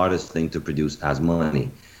choose the hardest thing to produce as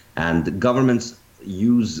money. And governments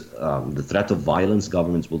use the threat of violence.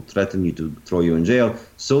 Governments will threaten you to throw you in jail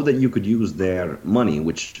so that you could use their money,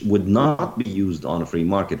 which would not be used on a free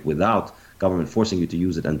market without government forcing you to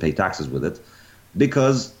use it and pay taxes with it,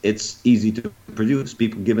 because it's easy to produce.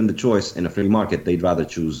 People, given the choice in a free market, they'd rather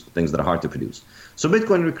choose things that are hard to produce. So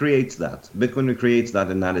Bitcoin recreates that. Bitcoin recreates that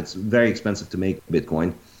in that it's very expensive to make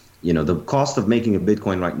Bitcoin. The cost of making a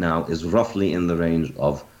Bitcoin right now is roughly in the range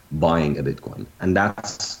of buying a Bitcoin. And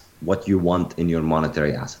that's what you want in your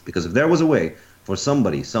monetary asset. Because if there was a way for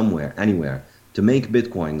somebody, somewhere, anywhere, to make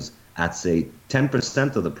Bitcoins at, say,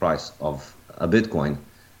 10% of the price of a Bitcoin,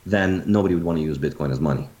 then nobody would want to use Bitcoin as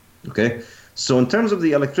money. Okay? So in terms of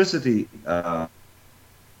the electricity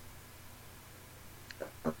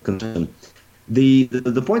consumption,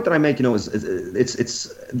 the point that I make, is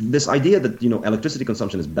it's this idea that electricity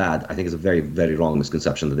consumption is bad. I think is a very, very wrong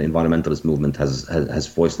misconception that the environmentalist movement has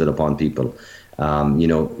foisted upon people.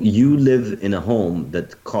 You live in a home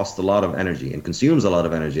that costs a lot of energy and consumes a lot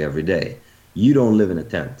of energy every day. You don't live in a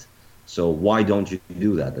tent. So why don't you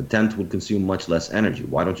do that? A tent would consume much less energy.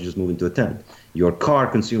 Why don't you just move into a tent? Your car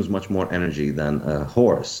consumes much more energy than a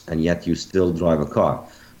horse, and yet you still drive a car.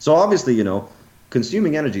 So obviously,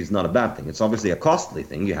 consuming energy is not a bad thing. It's obviously a costly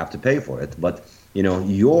thing. You have to pay for it. But,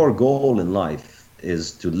 your goal in life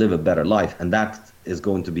is to live a better life, and that is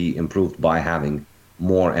going to be improved by having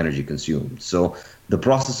more energy consumed. So the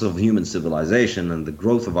process of human civilization and the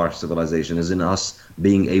growth of our civilization is in us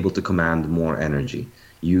being able to command more energy.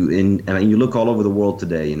 And you look all over the world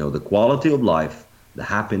today, the quality of life, the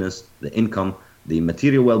happiness, the income, the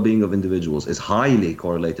material well-being of individuals is highly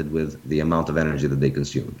correlated with the amount of energy that they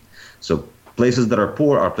consume. So places that are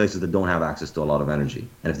poor are places that don't have access to a lot of energy.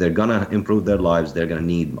 And if they're going to improve their lives, they're going to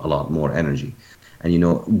need a lot more energy. And,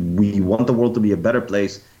 we want the world to be a better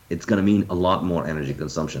place. It's going to mean a lot more energy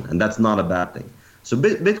consumption. And that's not a bad thing. So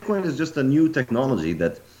Bitcoin is just a new technology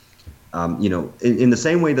that, in the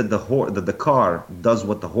same way that the car does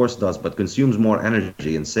what the horse does, but consumes more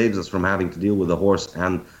energy and saves us from having to deal with the horse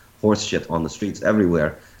and horse shit on the streets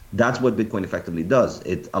everywhere, that's what Bitcoin effectively does.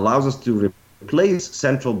 It allows us to replace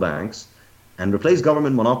central banks and replace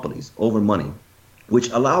government monopolies over money, which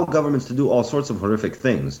allow governments to do all sorts of horrific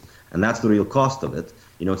things. And that's the real cost of it.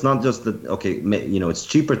 It's not just that, it's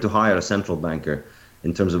cheaper to hire a central banker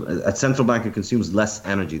in terms of a central banker consumes less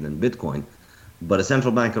energy than Bitcoin. But a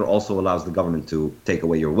central banker also allows the government to take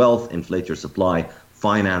away your wealth, inflate your supply,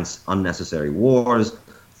 finance unnecessary wars,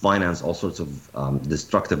 finance all sorts of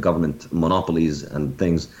destructive government monopolies and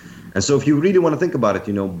things. And so if you really want to think about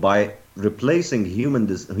it, by replacing human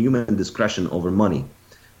discretion over money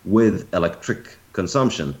with electric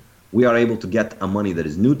consumption, we are able to get a money that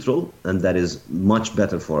is neutral and that is much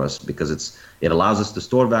better for us, because it allows us to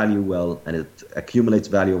store value well, and it accumulates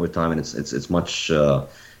value over time, and it's much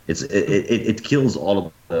it kills all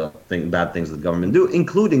of the bad things that government do,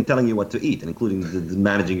 including telling you what to eat, and including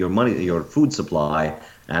managing your money, your food supply,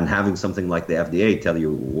 and having something like the FDA tell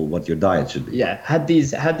you what your diet should be. Yeah, had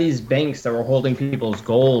these banks that were holding people's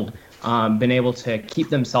gold been able to keep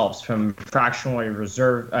themselves from fractionally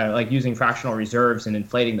using fractional reserves and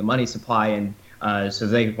inflating the money supply, and so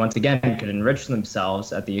they once again could enrich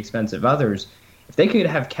themselves at the expense of others. If they could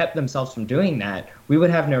have kept themselves from doing that, we would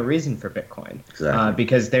have no reason for Bitcoin, exactly.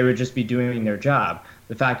 Because they would just be doing their job.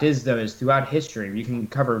 The fact is, though, is throughout history, you can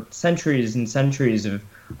cover centuries and centuries of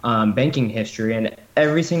banking history, and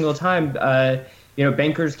every single time,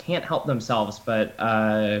 bankers can't help themselves but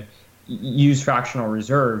use fractional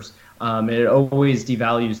reserves. It always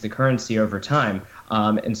devalues the currency over time,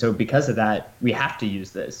 and so because of that, we have to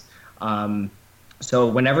use this. So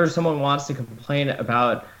whenever someone wants to complain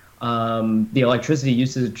about the electricity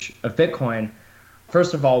usage of Bitcoin,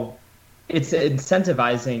 first of all, it's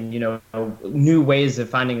incentivizing, new ways of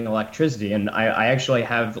finding electricity. And I actually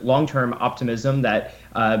have long-term optimism that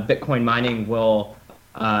Bitcoin mining will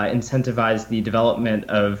incentivize the development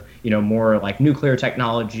of, more like nuclear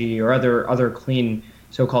technology or other clean,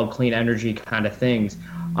 so-called clean energy kind of things.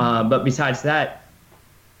 But besides that,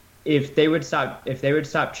 if they would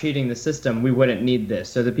stop cheating the system, we wouldn't need this.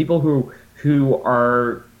 So the people who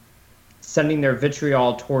are sending their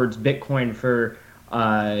vitriol towards Bitcoin for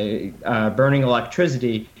burning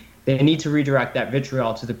electricity, they need to redirect that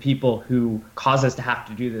vitriol to the people who cause us to have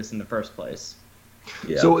to do this in the first place.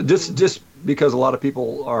 Yeah. So just because a lot of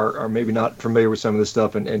people are maybe not familiar with some of this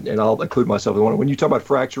stuff, and I'll include myself in one. When you talk about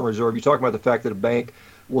fractional reserve, you're talking about the fact that a bank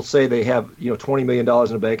will say they have $20 million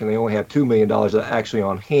in a bank and they only have $2 million actually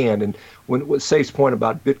on hand. And what Safe's point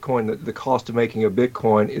about Bitcoin, the cost of making a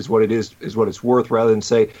Bitcoin is what it's worth, rather than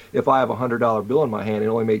say if I have a $100 bill in my hand,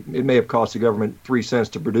 it may have cost the government 3 cents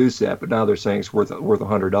to produce that, but now they're saying it's worth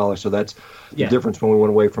 $100. So that's the difference when we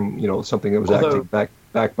went away from something that was actually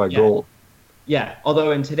backed by gold. Yeah,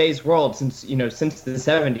 although in today's world, since the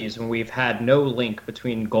 70s, when we've had no link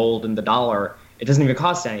between gold and the dollar, it doesn't even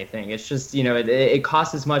cost anything. It's just, it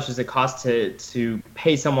costs as much as it costs to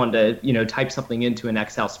pay someone to, type something into an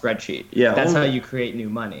Excel spreadsheet. Yeah, that's how you create new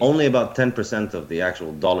money. Only about 10% of the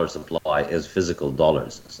actual dollar supply is physical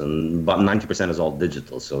dollars, so about 90% is all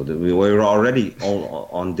digital. So we're already all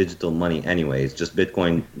on digital money anyways. Just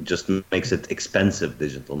Bitcoin just makes it expensive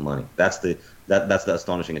digital money. That's the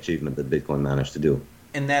astonishing achievement that Bitcoin managed to do.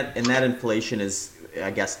 And that inflation is, I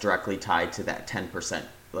guess, directly tied to that 10%.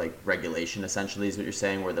 Like regulation, essentially, is what you're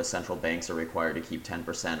saying, where the central banks are required to keep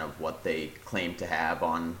 10% of what they claim to have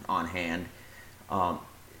on hand.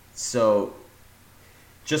 So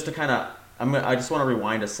just to kind of, I just want to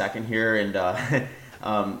rewind a second here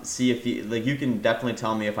and see if you can definitely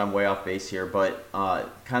tell me if I'm way off base here, but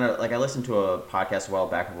kind of like I listened to a podcast a while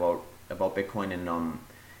back about Bitcoin, and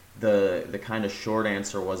the kind of short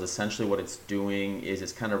answer was essentially what it's doing is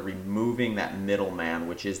it's kind of removing that middleman,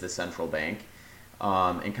 which is the central bank.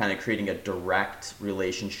 And kind of creating a direct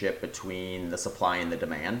relationship between the supply and the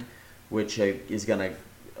demand, which is going to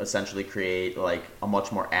essentially create like a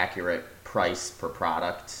much more accurate price per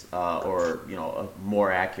product, or a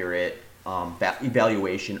more accurate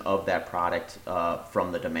evaluation of that product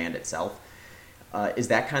from the demand itself. Is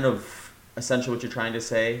that kind of essentially what you're trying to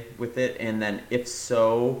say with it? And then if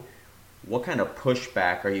so, what kind of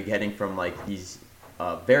pushback are you getting from like these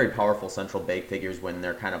very powerful central bank figures when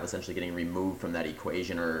they're kind of essentially getting removed from that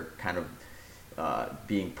equation, or kind of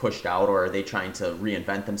being pushed out, or are they trying to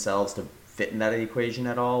reinvent themselves to fit in that equation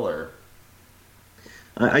at all? Or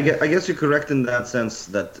I guess you're correct in that sense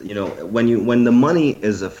that when the money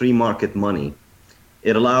is a free market money,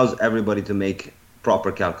 it allows everybody to make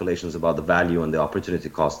proper calculations about the value and the opportunity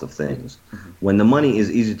cost of things. Mm-hmm. When the money is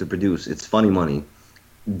easy to produce, it's funny money.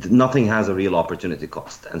 Nothing has a real opportunity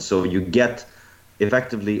cost, and so you get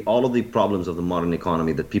effectively all of the problems of the modern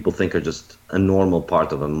economy that people think are just a normal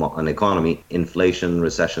part of an economy: inflation,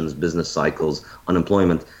 recessions, business cycles,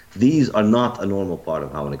 unemployment. These are not a normal part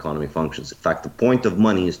of how an economy functions. In fact, the point of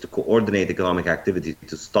money is to coordinate economic activity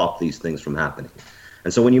to stop these things from happening.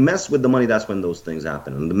 And so when you mess with the money, that's when those things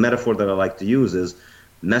happen. And the metaphor that I like to use is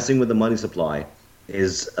messing with the money supply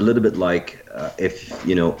is a little bit like if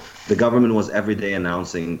the government was every day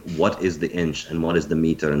announcing what is the inch and what is the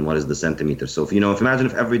meter and what is the centimeter. So if imagine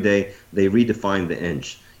if every day they redefine the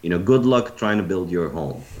inch, good luck trying to build your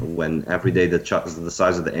home when every day the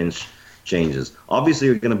size of the inch changes. Obviously,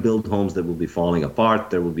 you're going to build homes that will be falling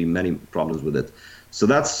apart. There will be many problems with it. So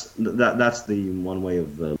that's the one way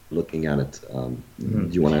of looking at it. Do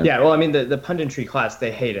you want to? Yeah, well, I mean, the punditry class,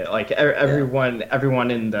 they hate it. Like everyone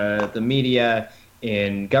in the media,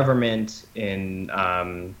 in government, in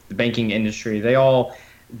the banking industry, they all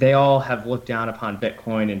have looked down upon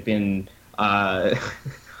Bitcoin and been on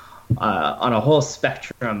a whole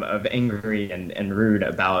spectrum of angry and rude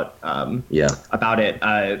about it.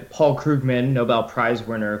 Paul Krugman, Nobel Prize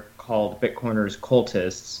winner, called Bitcoiners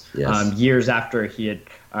cultists. Yes. Years after he had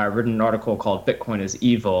written an article called "Bitcoin is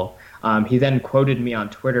Evil." He then quoted me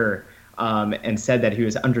on Twitter and said that he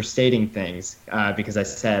was understating things because I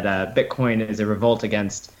said Bitcoin is a revolt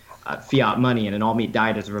against fiat money, and an all-meat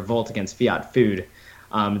diet is a revolt against fiat food.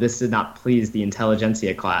 This did not please the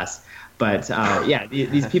intelligentsia class, but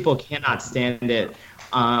these people cannot stand it.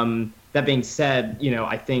 That being said,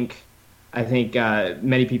 I think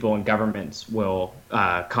many people in governments will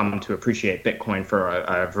come to appreciate Bitcoin for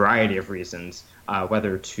a variety of reasons,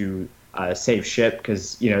 whether to save ship,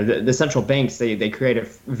 because the central banks they create a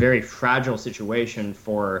very fragile situation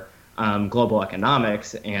for global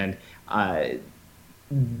economics, and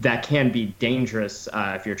that can be dangerous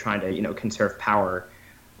if you're trying to conserve power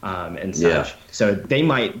and such. Yeah. So they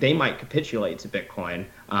might capitulate to Bitcoin.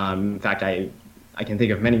 In fact, I can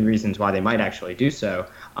think of many reasons why they might actually do so.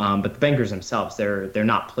 But the bankers themselves, they're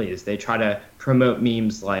not pleased. They try to promote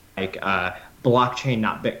memes like blockchain,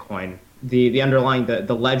 not Bitcoin, the underlying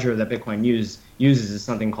the ledger that Bitcoin uses is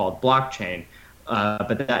something called blockchain,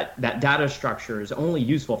 but that data structure is only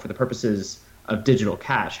useful for the purposes of digital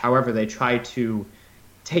cash. However, they try to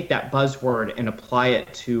take that buzzword and apply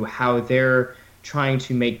it to how they're trying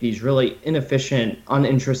to make these really inefficient,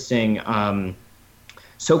 uninteresting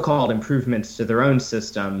so-called improvements to their own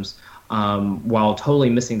systems, while totally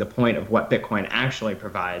missing the point of what Bitcoin actually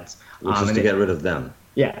provides. Which is to get rid of them.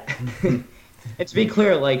 Yeah. And to be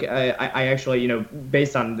clear, like I actually,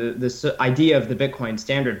 based on this idea of the Bitcoin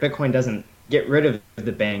standard, Bitcoin doesn't get rid of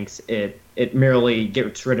the banks. It merely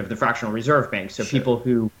gets rid of the fractional reserve banks. So people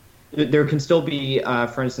who, there can still be,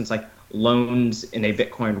 for instance, like loans in a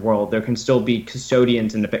Bitcoin world. There can still be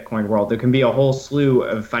custodians in the Bitcoin world. There can be a whole slew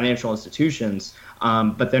of financial institutions,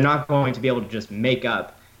 but they're not going to be able to just make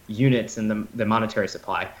up units in the monetary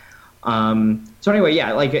supply. So anyway,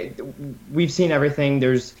 yeah, like we've seen everything.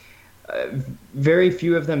 There's very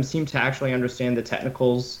few of them seem to actually understand the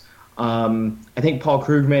technicals. I think Paul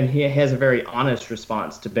Krugman, he has a very honest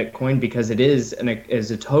response to Bitcoin because it is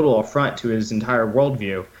a total affront to his entire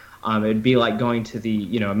worldview. It'd be like going to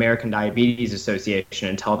the American Diabetes Association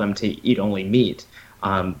and tell them to eat only meat.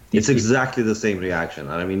 It's exactly the same reaction.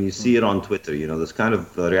 I mean, you see it on Twitter. This kind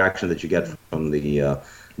of reaction that you get from the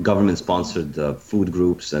government-sponsored food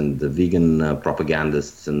groups and the vegan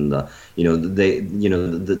propagandists, and the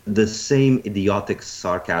same idiotic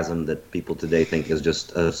sarcasm that people today think is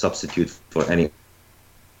just a substitute for any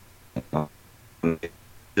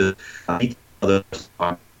others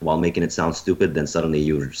while making it sound stupid, then suddenly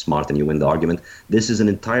you're smart and you win the argument. This is an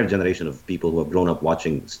entire generation of people who have grown up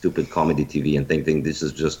watching stupid comedy TV and thinking this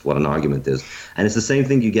is just what an argument is. And it's the same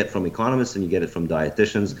thing you get from economists and you get it from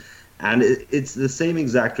dietitians. And it's the same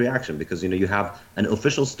exact reaction because, you have an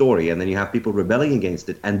official story and then you have people rebelling against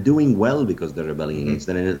it and doing well because they're rebelling against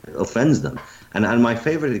it, and it offends them. And my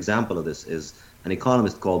favorite example of this is an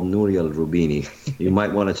economist called Nouriel Roubini. You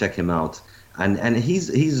might want to check him out. And he's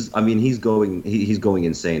going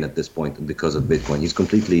insane at this point because of Bitcoin. He's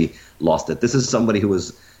completely lost it. This is somebody who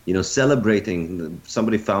was, celebrating.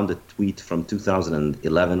 Somebody found a tweet from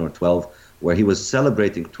 2011 or 12 where he was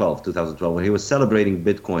celebrating 2012, where he was celebrating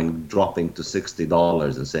Bitcoin dropping to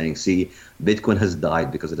 $60 and saying, see, Bitcoin has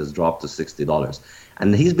died because it has dropped to $60.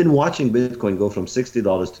 And he's been watching Bitcoin go from $60 to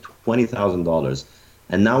 $20,000.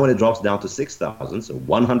 And now when it drops down to 6,000, so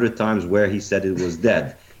 100 times where he said it was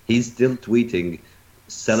dead, he's still tweeting,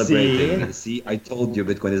 celebrating. See, I told you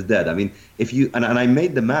Bitcoin is dead. I mean, if you, and I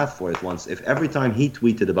made the math for it once, if every time he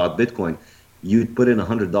tweeted about Bitcoin, you'd put in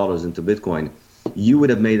 $100 into Bitcoin, you would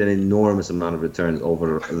have made an enormous amount of returns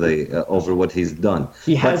over over what he's done.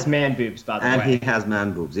 He has man boobs, by the way. And he has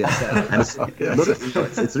man boobs, yes. And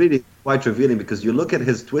it's really quite revealing because you look at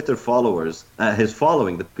his Twitter followers, his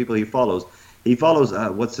following, the people he follows,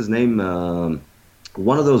 what's his name?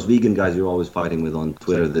 One of those vegan guys you're always fighting with on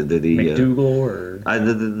Twitter, McDougal or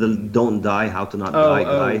the Don't Die, How to Not Die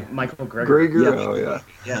guy. Michael Greger. Yeah. Oh yeah.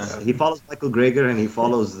 Yes, he follows Michael Greger and he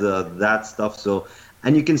follows that stuff. So,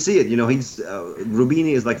 and you can see it. He's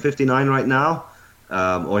Roubini is like 59 right now,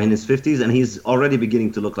 or in his 50s, and he's already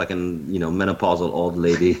beginning to look like an menopausal old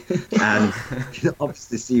lady, and you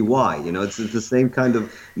obviously see why. It's the same kind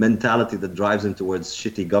of mentality that drives him towards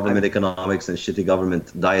shitty government economics and shitty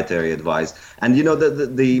government dietary advice. And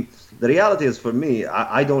the reality is, for me,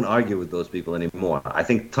 I don't argue with those people anymore. I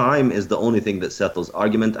think time is the only thing that settles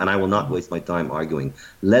argument, and I will not waste my time arguing.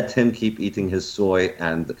 Let him keep eating his soy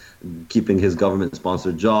and keeping his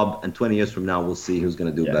government-sponsored job, and 20 years from now, we'll see who's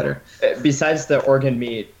going to do better. Besides the organ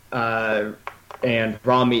meat and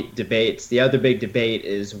raw meat debates, the other big debate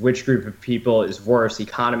is which group of people is worse,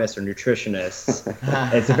 economists or nutritionists.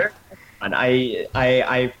 It's a very fun.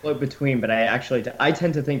 I float between, but I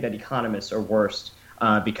tend to think that economists are worst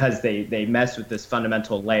because they mess with this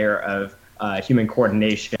fundamental layer of human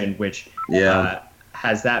coordination, which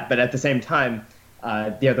has that. But at the same time,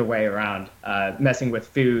 the other way around, messing with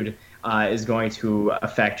food is going to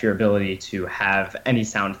affect your ability to have any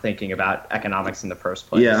sound thinking about economics in the first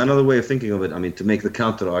place. Yeah, another way of thinking of it, I mean, to make the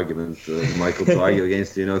counter argument, Michael, to argue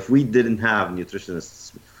against, if we didn't have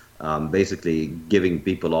nutritionists basically giving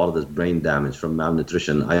people all of this brain damage from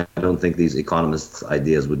malnutrition, I don't think these economists'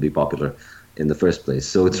 ideas would be popular in the first place.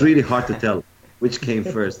 So it's really hard to tell which came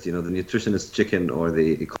first, the nutritionist's chicken or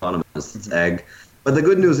the economist's egg. But the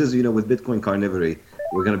good news is, with Bitcoin carnivory,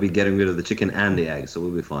 we're going to be getting rid of the chicken and the egg, so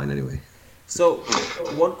we'll be fine anyway. So,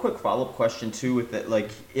 one quick follow-up question too, with it, like,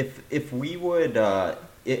 if we would,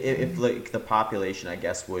 if like the population, I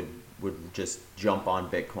guess, would just jump on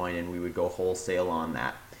Bitcoin and we would go wholesale on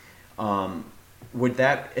that, would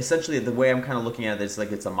that essentially, the way I'm kind of looking at this,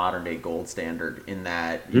 like it's a modern day gold standard in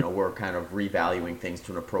that, you know, we're kind of revaluing things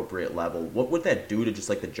to an appropriate level. What would that do to just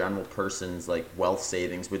like the general person's like wealth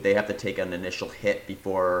savings? Would they have to take an initial hit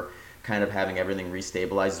before kind of having everything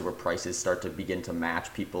restabilizes where prices start to begin to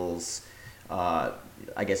match people's, I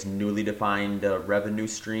guess, newly defined revenue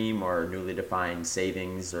stream or newly defined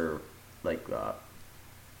savings or like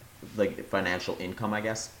financial income, I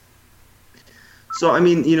guess? So, I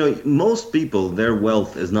mean, most people, their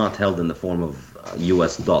wealth is not held in the form of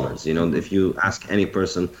US dollars. If you ask any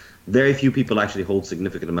person, very few people actually hold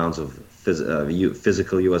significant amounts of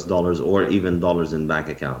physical US dollars or even dollars in bank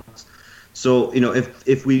accounts. So,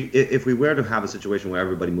 if we were to have a situation where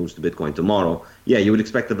everybody moves to Bitcoin tomorrow, yeah, you would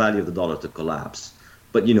expect the value of the dollar to collapse.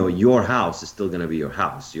 But, your house is still going to be your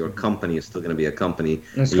house. Your company is still going to be a company.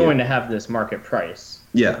 It's going to have this market price.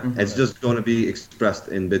 Yeah, it's just going to be expressed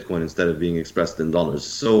in Bitcoin instead of being expressed in dollars.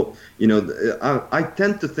 So, I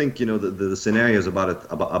tend to think, the scenarios about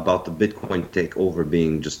the Bitcoin takeover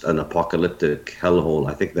being just an apocalyptic hellhole,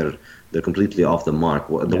 I think they're completely off the mark.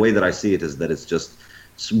 The way that I see it is that it's just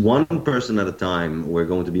one person at a time. We're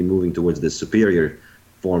going to be moving towards this superior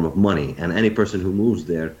form of money, and any person who moves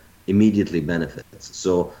there immediately benefits.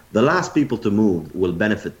 So the last people to move will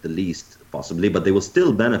benefit the least, possibly, but they will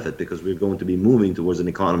still benefit because we're going to be moving towards an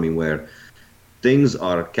economy where things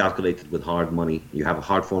are calculated with hard money. You have a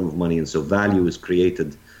hard form of money, and so value is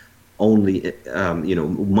created only,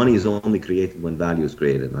 money is only created when value is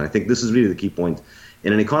created. And I think this is really the key point.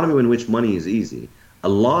 In an economy in which money is easy, a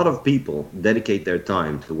lot of people dedicate their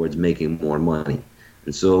time towards making more money.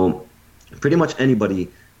 And so pretty much anybody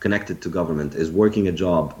connected to government is working a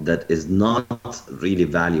job that is not really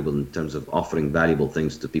valuable in terms of offering valuable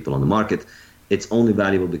things to people on the market. It's only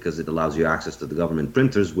valuable because it allows you access to the government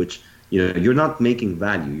printers, which, you're not making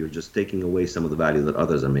value. You're just taking away some of the value that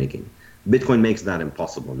others are making. Bitcoin makes that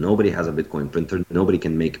impossible. Nobody has a Bitcoin printer. Nobody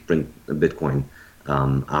can print a Bitcoin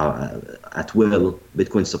at will.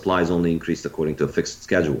 Bitcoin supply is only increased according to a fixed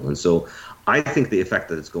schedule. And so I think the effect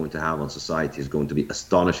that it's going to have on society is going to be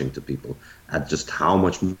astonishing to people at just how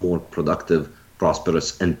much more productive,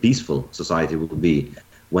 prosperous, and peaceful society will be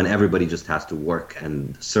when everybody just has to work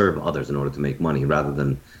and serve others in order to make money rather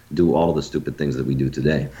than do all of the stupid things that we do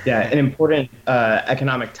today. Yeah, an important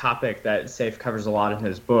economic topic that Saif covers a lot in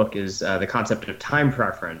his book is the concept of time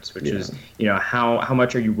preference, which is, how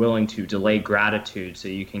much are you willing to delay gratitude so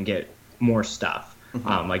you can get more stuff,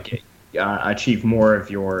 achieve more of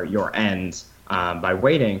your ends by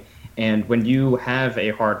waiting. And when you have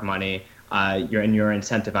a hard money, you're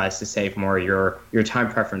incentivized to save more, your time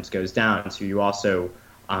preference goes down. So you also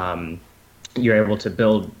you're able to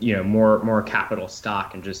build more capital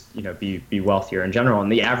stock and just be wealthier in general. And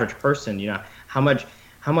the average person, how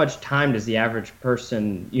much time does the average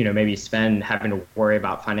person maybe spend having to worry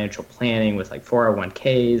about financial planning with like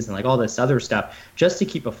 401ks and like all this other stuff just to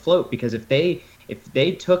keep afloat? Because if they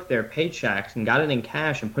took their paychecks and got it in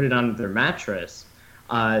cash and put it on their mattress,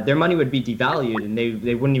 their money would be devalued and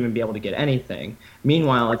they wouldn't even be able to get anything.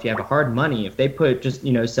 Meanwhile, if you have a hard money, if they put just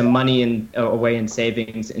some money away in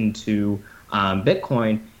savings into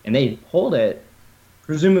Bitcoin and they hold it,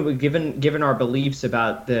 presumably given our beliefs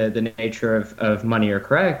about the nature of money are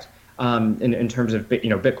correct, in terms of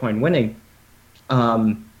Bitcoin winning,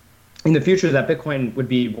 in the future that Bitcoin would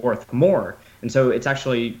be worth more. And so it's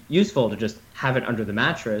actually useful to just have it under the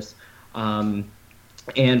mattress.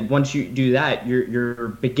 And once you do that, you're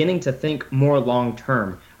beginning to think more long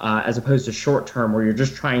term, as opposed to short term, where you're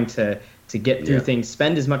just trying to get through things,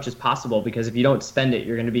 spend as much as possible, because if you don't spend it,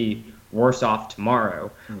 you're going to be worse off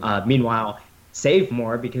tomorrow. Meanwhile, save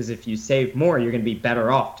more, because if you save more, you're going to be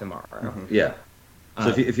better off tomorrow. Yeah. So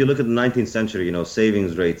if you look at the 19th century,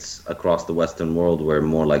 savings rates across the Western world were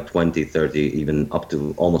more like 20, 30, even up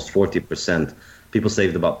to almost 40%. People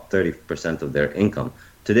saved about 30% of their income.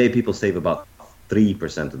 Today, people save about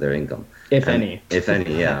 3% of their income, if any,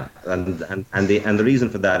 yeah. And the reason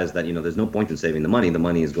for that is that there's no point in saving the money. The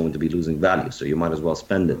money is going to be losing value, so you might as well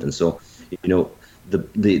spend it. And so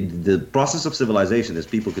the process of civilization is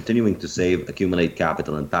people continuing to save, accumulate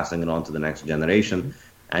capital, and passing it on to the next generation.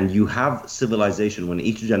 And you have civilization when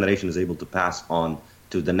each generation is able to pass on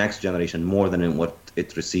to the next generation more than in what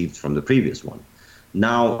it received from the previous one.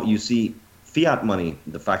 Now you see fiat money,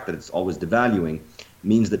 the fact that it's always devaluing,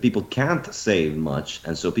 means that people can't save much,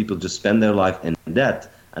 and so people just spend their life in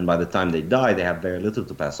debt, and by the time they die, they have very little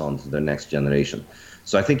to pass on to their next generation.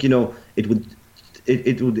 So I think it would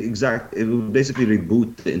basically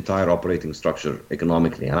reboot the entire operating structure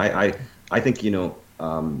economically. And I think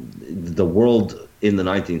the world in the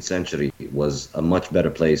 19th century was a much better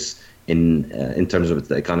place in terms of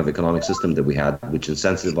the kind of economic system that we had, which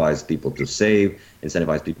incentivized people to save,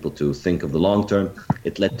 incentivized people to think of the long term.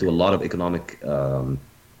 It led to a lot of economic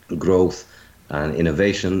growth and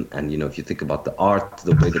innovation. And if you think about the art,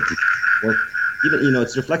 the way that people work, even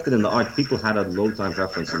it's reflected in the art. People had a low time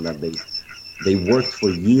preference in that they worked for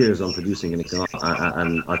years on producing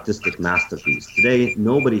an artistic masterpiece. Today,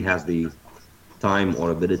 nobody has the time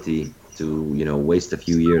or ability to waste a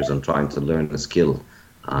few years on trying to learn a skill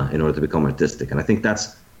in order to become artistic. And I think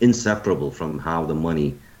that's inseparable from how the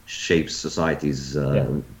money shapes society's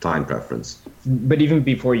time preference. But even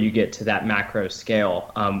before you get to that macro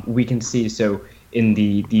scale, we can see, so in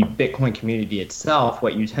the Bitcoin community itself,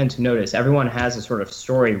 what you tend to notice, everyone has a sort of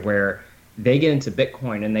story where they get into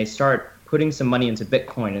Bitcoin and they start putting some money into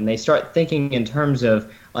Bitcoin and they start thinking in terms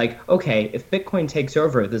of like, okay, if Bitcoin takes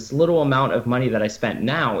over, this little amount of money that I spent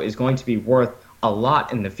now is going to be worth a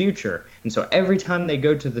lot in the future. And so every time they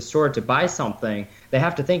go to the store to buy something, they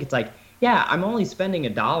have to think it's like, yeah, I'm only spending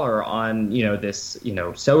 $1 on, this,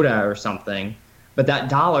 soda or something, but that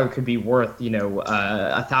dollar could be worth,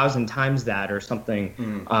 1,000 times that or something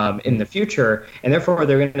in the future. And therefore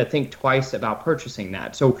they're going to think twice about purchasing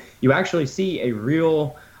that. So you actually see a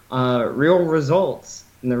real results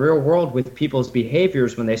in the real world with people's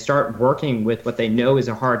behaviors when they start working with what they know is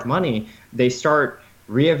a hard money. They start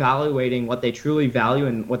reevaluating what they truly value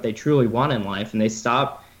and what they truly want in life, and they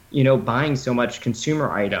stop buying so much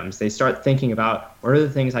consumer items. They start thinking about what are the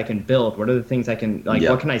things I can build, what are the things I can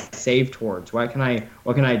what can I save towards, what can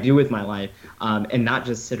I do with my life, and not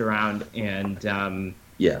just sit around and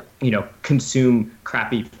consume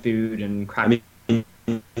crappy food and crappy.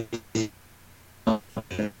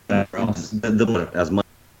 As much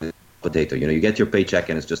potato, you get your paycheck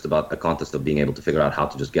and it's just about a contest of being able to figure out how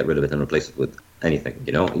to just get rid of it and replace it with anything,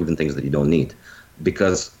 even things that you don't need,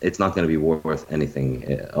 because it's not going to be worth anything,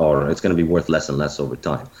 or it's going to be worth less and less over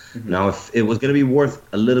time. Now, if it was going to be worth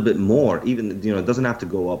a little bit more, even it doesn't have to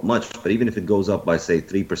go up much, but even if it goes up by say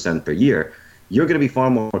 3% per year, you're going to be far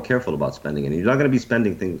more careful about spending, and you're not going to be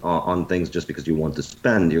spending things on things just because you want to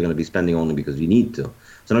spend. You're going to be spending only because you need to.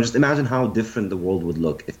 So now just imagine how different the world would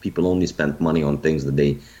look if people only spent money on things that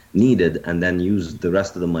they needed and then used the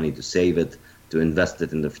rest of the money to save it, to invest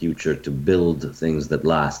it in the future, to build things that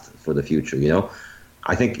last for the future.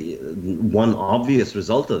 I think one obvious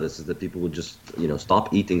result of this is that people would just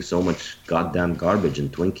stop eating so much goddamn garbage and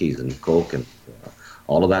Twinkies and Coke and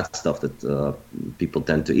all of that stuff that people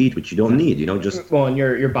tend to eat, which you don't need. Well, and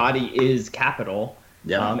your body is capital.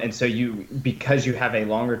 Yeah. And so because you have a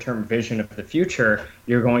longer term vision of the future,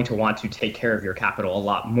 you're going to want to take care of your capital a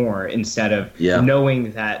lot more instead of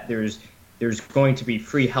knowing that there's going to be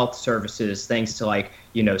free health services thanks to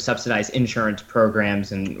subsidized insurance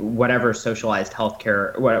programs and whatever socialized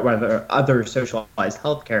healthcare, whatever other socialized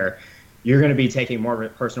healthcare. You're going to be taking more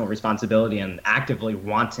personal responsibility and actively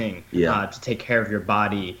wanting to take care of your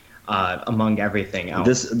body among everything else.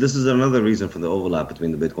 This is another reason for the overlap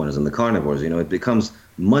between the Bitcoiners and the carnivores. It becomes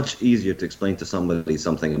much easier to explain to somebody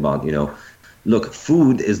something about, look,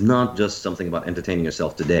 food is not just something about entertaining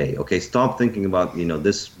yourself today. Okay, stop thinking about,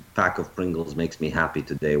 this pack of Pringles makes me happy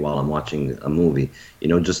today while I'm watching a movie.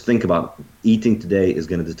 Just think about eating today is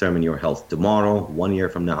going to determine your health tomorrow, 1 year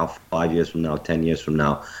from now, 5 years from now, 10 years from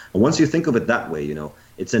now. And once you think of it that way,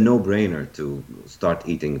 it's a no-brainer to start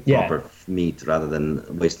eating proper meat rather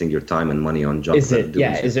than wasting your time and money on junk. Is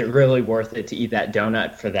it really worth it to eat that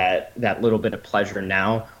donut for that little bit of pleasure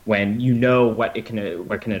now when what can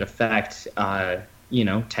it affect 10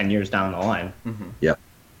 years down the line? Yeah.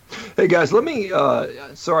 Hey guys, let me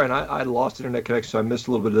sorry, and I lost internet connection, so I missed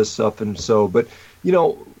a little bit of this stuff, and so, but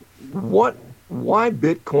why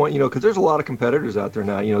Bitcoin? Because there's a lot of competitors out there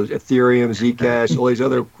now. Ethereum, Zcash, all these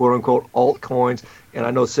other quote unquote altcoins. And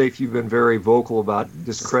I know, Saif, you've been very vocal about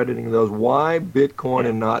discrediting those. Why Bitcoin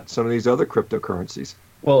and not some of these other cryptocurrencies?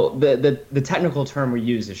 Well, the technical term we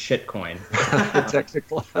use is shitcoin. The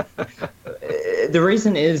technical. The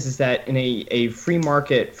reason is that in a free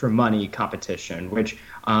market for money competition, which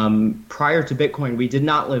prior to Bitcoin, we did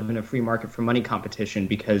not live in a free market for money competition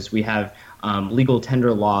because we have legal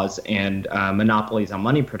tender laws and monopolies on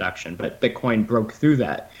money production. But Bitcoin broke through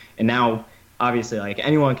that. And now, obviously,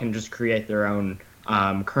 anyone can just create their own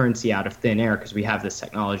currency out of thin air because we have this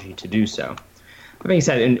technology to do so. That being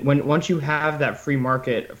said, and once you have that free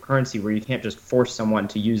market of currency where you can't just force someone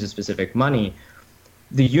to use a specific money,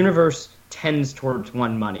 the universe tends towards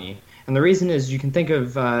one money. And the reason is you can think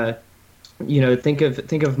of think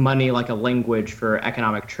of money like a language for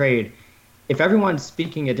economic trade. If everyone's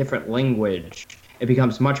speaking a different language it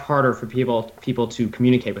becomes much harder for people to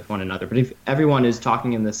communicate with one another. But if everyone is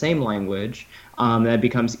talking in the same language, then it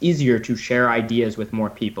becomes easier to share ideas with more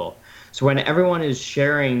people. So when everyone is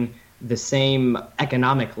sharing the same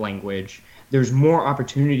economic language, there's more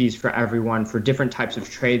opportunities for everyone for different types of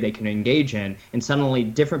trade they can engage in, and suddenly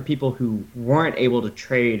different people who weren't able to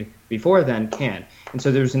trade before then can. And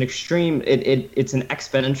so there's an extreme, it's an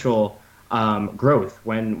exponential growth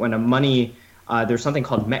when a money, there's something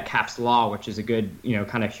called Metcalfe's law, which is a good,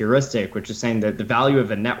 kind of heuristic, which is saying that the value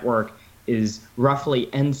of a network is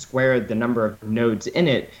roughly n squared the number of nodes in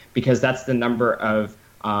it, because that's the number of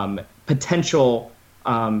potential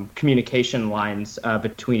communication lines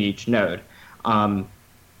between each node.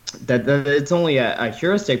 That it's only a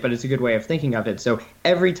heuristic, but it's a good way of thinking of it. So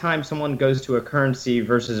every time someone goes to a currency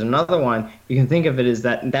versus another one, you can think of it as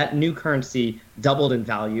that new currency doubled in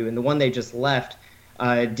value, and the one they just left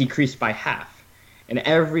decreased by half. And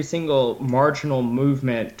every single marginal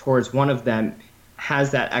movement towards one of them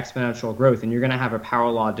has that exponential growth, and you're going to have a power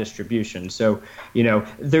law distribution. So,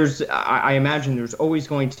 I imagine there's always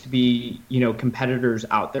going to be, competitors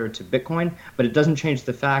out there to Bitcoin, but it doesn't change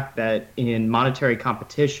the fact that in monetary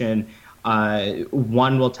competition,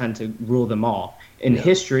 one will tend to rule them all. In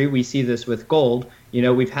history, we see this with gold.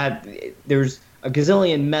 There's a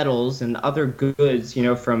gazillion metals and other goods,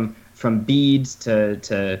 from beads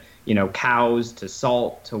to cows to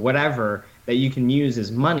salt to whatever that you can use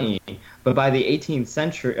as money. But by the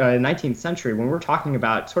 19th century, when we're talking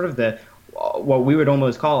about sort of what we would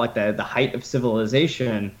almost call like the height of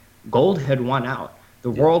civilization, gold had won out. The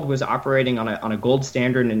world was operating on a gold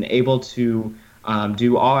standard and able to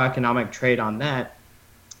do all economic trade on that.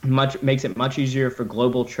 Makes it much easier for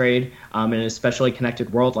global trade, in an especially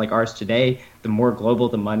connected world like ours today. The more global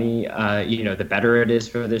the money, the better it is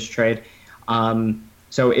for this trade.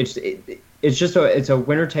 So it's a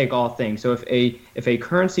winner-take-all thing. So if a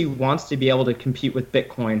currency wants to be able to compete with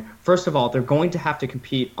Bitcoin, first of all, they're going to have to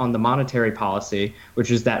compete on the monetary policy, which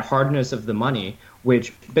is that hardness of the money,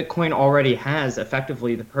 which Bitcoin already has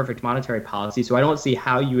effectively the perfect monetary policy. So I don't see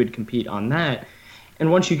how you would compete on that. And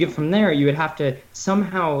once you get from there, you would have to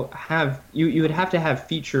somehow have you would have to have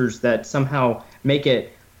features that somehow make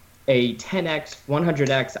it a 10x,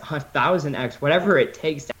 100x, 1000x, whatever it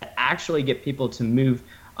takes to actually get people to move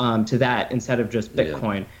to that instead of just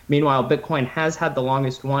Bitcoin. Meanwhile, Bitcoin has had the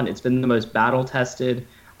longest one. It's been the most battle tested.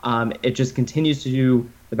 It just continues to do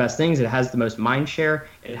the best things. It has the most mind share.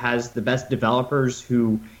 It has the best developers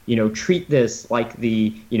who, treat this like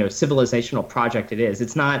the, civilizational project it is.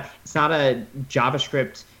 It's not a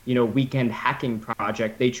JavaScript, weekend hacking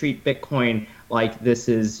project. They treat Bitcoin like this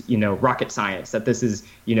is, rocket science, that this is,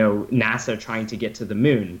 NASA trying to get to the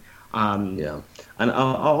moon. And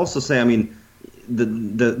I'll also say,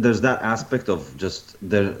 there's that aspect of just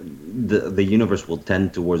the universe will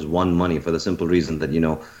tend towards one money for the simple reason that,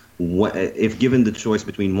 if given the choice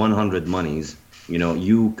between 100 monies,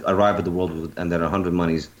 you arrive at the world and there are 100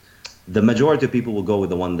 monies, the majority of people will go with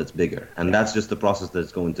the one that's bigger. And that's just the process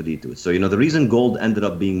that's going to lead to it. So, the reason gold ended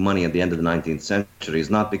up being money at the end of the 19th century is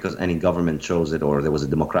not because any government chose it or there was a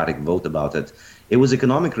democratic vote about it. It was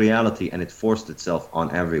economic reality, and it forced itself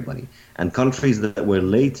on everybody. And countries that were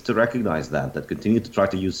late to recognize that continued to try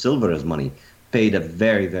to use silver as money, paid a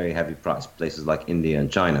very, very heavy price. Places like India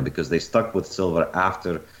and China, because they stuck with silver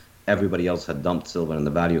after everybody else had dumped silver and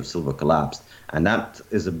the value of silver collapsed. And that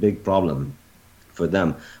is a big problem for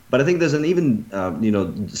them. But I think there's an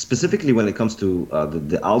even, specifically when it comes to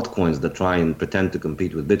the altcoins that try and pretend to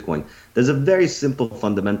compete with Bitcoin, there's a very simple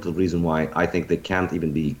fundamental reason why I think they can't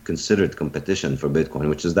even be considered competition for Bitcoin,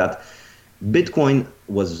 which is that Bitcoin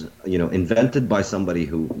was, invented by somebody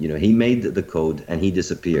who, he made the code and he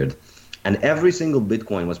disappeared. And every single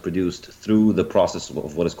Bitcoin was produced through the process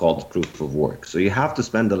of what is called proof of work. So you have to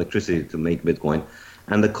spend electricity to make Bitcoin.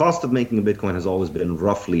 And the cost of making a Bitcoin has always been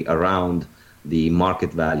roughly around the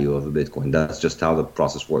market value of a Bitcoin. That's just how the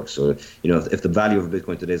process works. So, if the value of a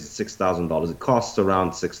Bitcoin today is $6,000, it costs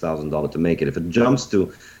around $6,000 to make it. If it jumps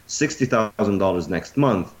to $60,000 next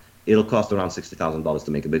month, it'll cost around $60,000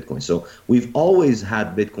 to make a Bitcoin. So we've always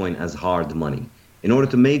had Bitcoin as hard money. In order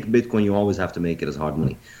to make Bitcoin, you always have to make it as hard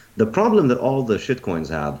money. The problem that all the shitcoins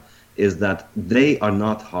have is that they are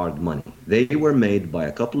not hard money. They were made by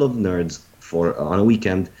a couple of nerds on a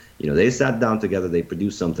weekend. They sat down together, they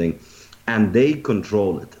produced something, and they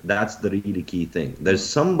control it. That's the really key thing. There's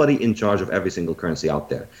somebody in charge of every single currency out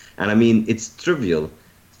there. And it's trivial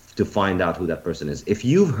to find out who that person is. If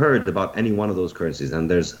you've heard about any one of those currencies,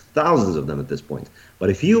 and there's thousands of them at this point, but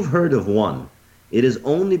if you've heard of one, it is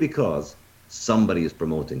only because somebody is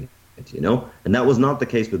promoting it, And that was not the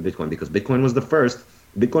case with Bitcoin, because Bitcoin was the first,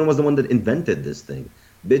 Bitcoin was the one that invented this thing.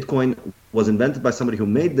 Bitcoin was invented by somebody who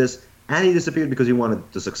made this, and he disappeared because he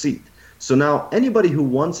wanted to succeed. So now anybody who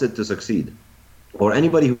wants it to succeed, or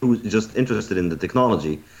anybody who's just interested in the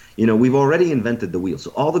technology, we've already invented the wheel.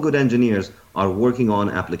 So all the good engineers are working on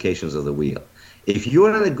applications of the wheel. If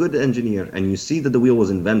you're not a good engineer and you see that the wheel was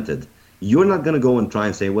invented, you're not going to go and try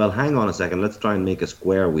and say, well, hang on a second, let's try and make a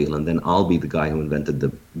square wheel, and then I'll be the guy who invented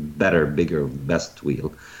the better, bigger, best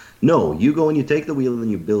wheel. No, you go and you take the wheel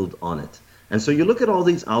and you build on it. And so you look at all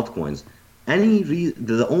these altcoins.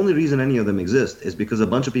 The only reason any of them exist is because a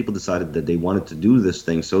bunch of people decided that they wanted to do this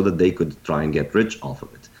thing so that they could try and get rich off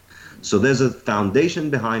of it. So there's a foundation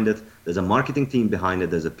behind it, there's a marketing team behind it,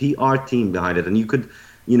 there's a PR team behind it, and you could,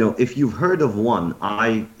 if you've heard of one,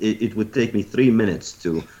 it would take me 3 minutes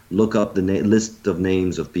to look up the list of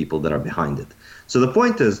names of people that are behind it. So the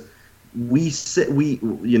point is,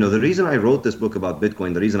 the reason I wrote this book about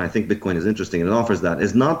Bitcoin, the reason I think Bitcoin is interesting and it offers that,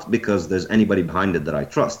 is not because there's anybody behind it that I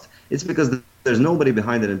trust. It's because there's nobody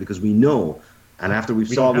behind it, and because we know, and after we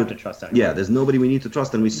don't have to trust anyone. Yeah, there's nobody we need to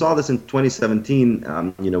trust, and we saw this in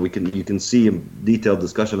 2017. You can see a detailed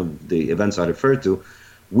discussion of the events I referred to.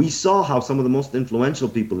 We saw how some of the most influential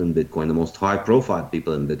people in Bitcoin, the most high-profile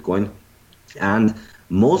people in Bitcoin, and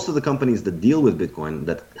most of the companies that deal with Bitcoin,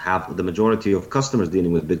 that have the majority of customers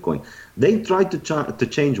dealing with Bitcoin, they tried to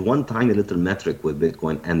change one tiny little metric with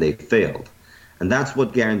Bitcoin, and they failed. And that's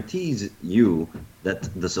what guarantees you that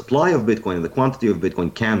the supply of Bitcoin and the quantity of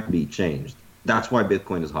Bitcoin can't be changed. That's why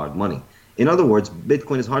Bitcoin is hard money. In other words,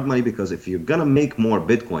 Bitcoin is hard money because if you're going to make more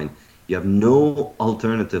Bitcoin, you have no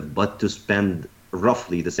alternative but to spend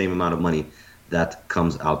roughly the same amount of money that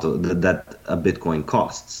comes out of that a Bitcoin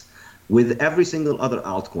costs. With every single other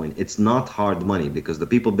altcoin, it's not hard money because the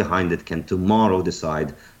people behind it can tomorrow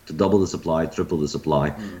decide to double the supply, triple the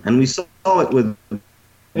supply. And we saw it with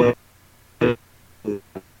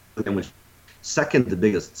which second the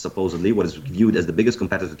biggest, supposedly, what is viewed as the biggest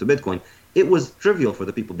competitor to Bitcoin. It was trivial for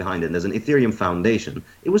the people behind it. And there's an Ethereum Foundation.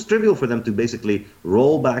 It was trivial for them to basically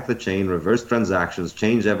roll back the chain, reverse transactions,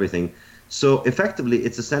 change everything. So effectively,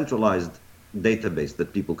 it's a centralized database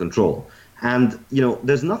that people control. And,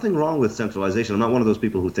 there's nothing wrong with centralization. I'm not one of those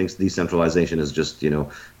people who thinks decentralization is just,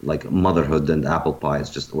 like motherhood and apple pie. It's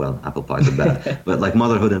just, well, apple pies are bad, but like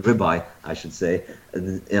motherhood and ribeye, I should say,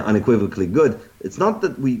 unequivocally good. It's not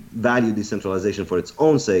that we value decentralization for its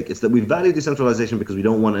own sake. It's that we value decentralization because we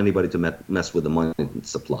don't want anybody to mess with the money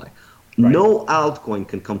supply. Right. No altcoin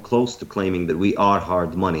can come close to claiming that we are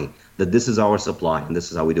hard money, that this is our supply and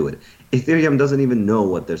this is how we do it. Ethereum doesn't even know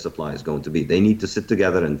what their supply is going to be. They need to sit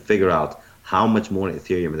together and figure out how much more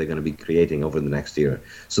Ethereum they're going to be creating over the next year.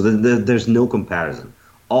 So there's no comparison.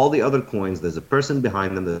 All the other coins, there's a person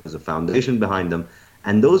behind them, there's a foundation behind them,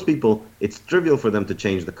 and those people, it's trivial for them to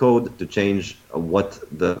change the code, to change what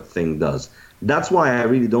the thing does. That's why I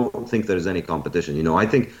really don't think there's any competition. I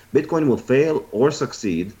think Bitcoin will fail or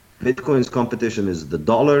succeed. Bitcoin's competition is the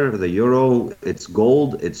dollar, the euro, it's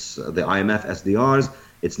gold, it's the IMF SDRs,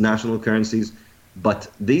 it's national currencies.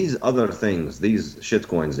 But these other things, these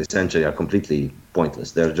shitcoins, essentially are completely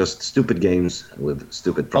pointless. They're just stupid games with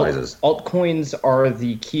stupid prizes. Altcoins are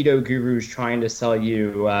the keto gurus trying to sell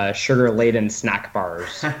you sugar-laden snack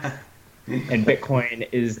bars. And Bitcoin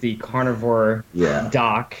is the carnivore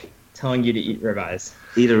doc telling you to eat ribeyes.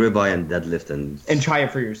 Eat a ribeye and deadlift and try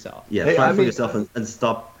it for yourself. Yeah, try it for yourself and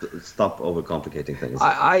stop overcomplicating things.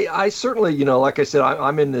 I certainly, like I said,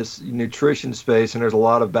 I'm in this nutrition space, and there's a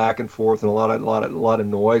lot of back and forth and a lot of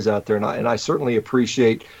noise out there, and I certainly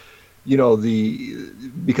appreciate,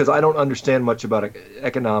 because I don't understand much about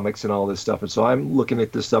economics and all this stuff, and so I'm looking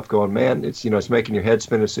at this stuff going, man, it's it's making your head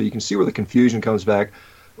spin, so you can see where the confusion comes back.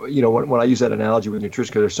 When I use that analogy with nutrition,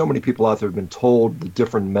 because there's so many people out there who've been told the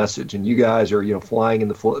different message, and you guys are, flying in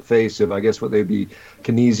the face of, I guess, what they'd be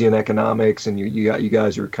Keynesian economics, and you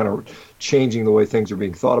guys are kind of changing the way things are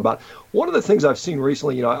being thought about. One of the things I've seen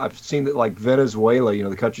recently, I've seen that like Venezuela,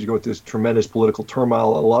 the country's going through this tremendous political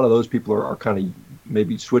turmoil. A lot of those people are kind of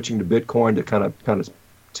maybe switching to Bitcoin to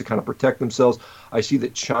kind of protect themselves. I see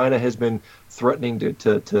that China has been threatening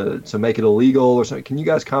to make it illegal or something. Can you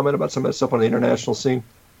guys comment about some of that stuff on the international scene?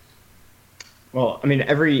 Well, I mean,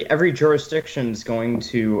 every jurisdiction is going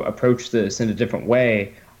to approach this in a different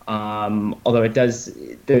way. Although it does,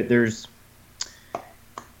 there's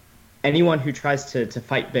anyone who tries to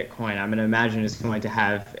fight Bitcoin, I'm going to imagine is going to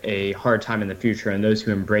have a hard time in the future, and those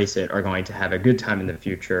who embrace it are going to have a good time in the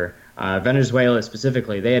future. Venezuela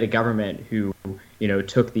specifically, they had a government who,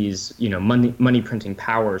 took these, money printing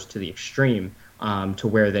powers to the extreme, to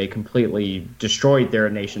where they completely destroyed their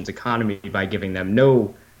nation's economy by giving them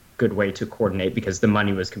no good way to coordinate because the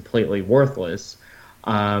money was completely worthless.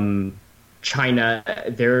 China,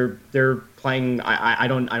 they're playing. I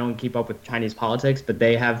don't keep up with Chinese politics, but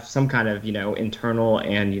they have some kind of internal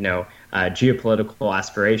and geopolitical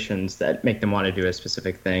aspirations that make them want to do a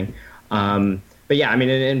specific thing. But yeah, I mean,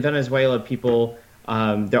 in Venezuela, people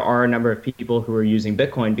there are a number of people who are using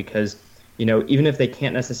Bitcoin because even if they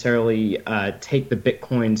can't necessarily take the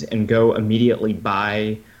Bitcoins and go immediately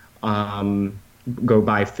go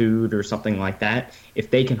buy food or something like that, if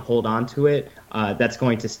they can hold on to it, that's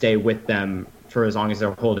going to stay with them for as long as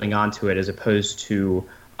they're holding on to it, as opposed to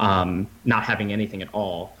not having anything at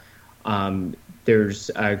all. There's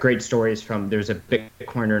great stories there's a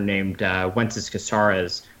Bitcoiner named Wences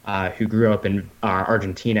Casares who grew up in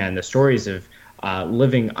Argentina, and the stories of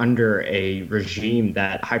living under a regime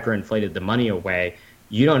that hyperinflated the money away.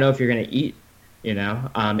 You don't know if you're going to eat.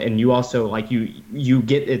 And you also you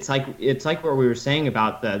get it's like what we were saying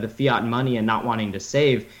about the fiat money and not wanting to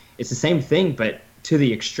save. It's the same thing, but to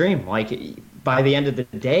the extreme. Like by the end of the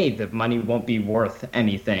day, the money won't be worth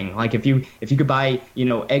anything. Like if you could buy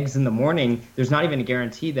eggs in the morning, there's not even a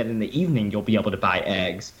guarantee that in the evening you'll be able to buy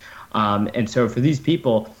eggs. And so for these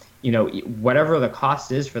people, whatever the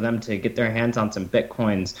cost is for them to get their hands on some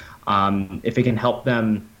Bitcoins, if it can help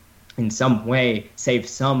them in some way save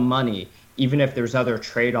some money, even if there's other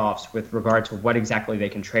trade-offs with regard to what exactly they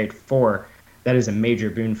can trade for, that is a major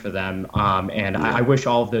boon for them. And I wish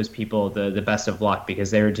all of those people the best of luck, because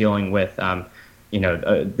they are dealing with,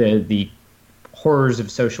 the horrors of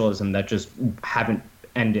socialism that just haven't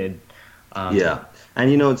ended. Yeah. And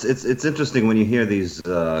it's interesting when you hear these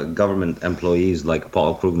government employees like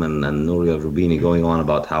Paul Krugman and Nouriel Roubini going on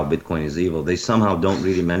about how Bitcoin is evil. They somehow don't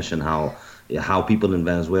really mention how people in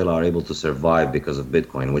Venezuela are able to survive because of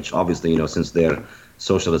Bitcoin, which obviously, since they're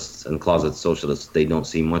socialists and closet socialists, they don't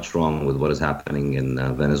see much wrong with what is happening in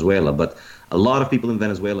Venezuela. But a lot of people in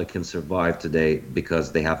Venezuela can survive today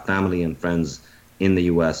because they have family and friends in the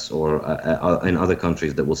U.S. or in other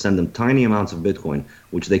countries that will send them tiny amounts of Bitcoin,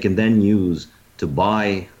 which they can then use to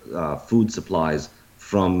buy food supplies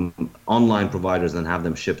from online providers and have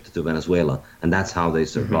them shipped to Venezuela, and that's how they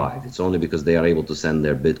survive. Mm-hmm. It's only because they are able to send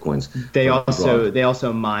their Bitcoins. They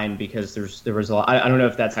also mine, because there was a lot. I don't know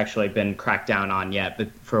if that's actually been cracked down on yet, but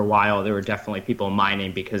for a while there were definitely people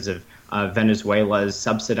mining because of Venezuela's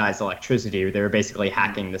subsidized electricity. They were basically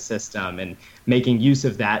hacking the system and making use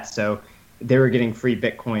of that. So they were getting free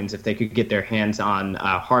Bitcoins if they could get their hands on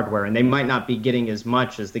hardware, and they might not be getting as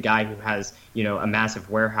much as the guy who has, a massive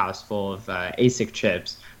warehouse full of ASIC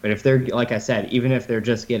chips. But if they're, like I said, even if they're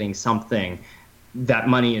just getting something, that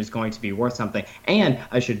money is going to be worth something. And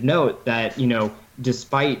I should note that,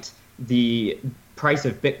 despite the price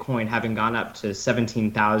of Bitcoin having gone up to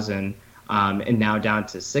 17,000 and now down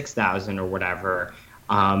to 6,000 or whatever,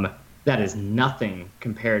 that is nothing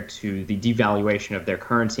compared to the devaluation of their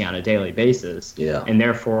currency on a daily basis. Yeah. And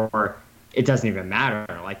therefore, it doesn't even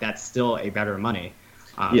matter. Like, that's still a better money.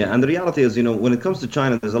 And the reality is, when it comes to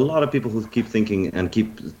China, there's a lot of people who keep thinking and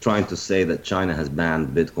keep trying to say that China has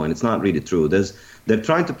banned Bitcoin. It's not really true. They're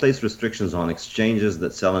trying to place restrictions on exchanges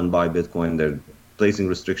that sell and buy Bitcoin. They're placing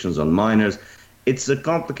restrictions on miners. It's a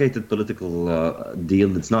complicated political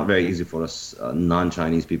deal. It's not very easy for us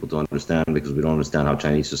non-Chinese people to understand, because we don't understand how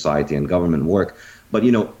Chinese society and government work. But,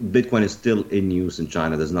 Bitcoin is still in use in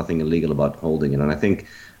China. There's nothing illegal about holding it. And I think,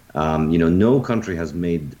 no country has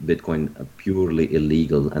made Bitcoin purely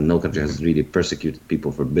illegal, and no country has really persecuted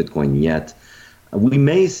people for Bitcoin yet. We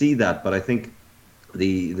may see that, but I think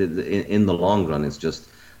in the long run, it's just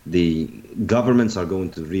the governments are going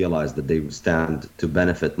to realize that they stand to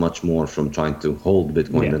benefit much more from trying to hold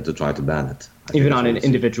Bitcoin than to try to ban it. Even on an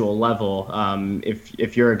individual level,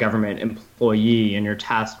 if you're a government employee and you're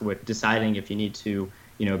tasked with deciding if you need to,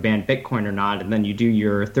 ban Bitcoin or not, and then you do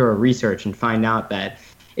your thorough research and find out that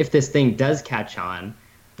if this thing does catch on,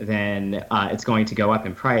 then it's going to go up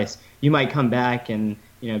in price, you might come back and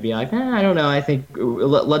be like, I don't know. I think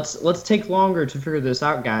let's take longer to figure this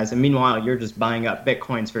out, guys. And meanwhile, you're just buying up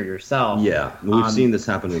Bitcoins for yourself. Yeah, we've seen this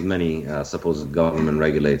happen with many supposed government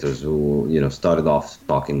regulators who, started off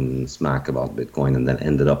talking smack about Bitcoin and then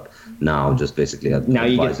ended up now just basically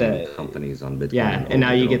advising companies on Bitcoin. Yeah, and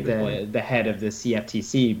now you get the head of the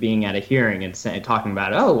CFTC being at a hearing and talking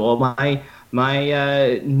about,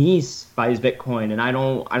 my niece buys Bitcoin, and I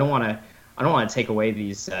don't want to take away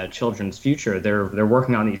these children's future. They're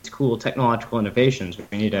working on these cool technological innovations.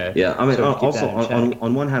 We need to also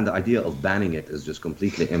on one hand, the idea of banning it is just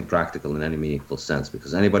completely impractical in any meaningful sense,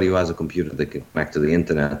 because anybody who has a computer that can connect to the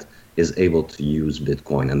internet is able to use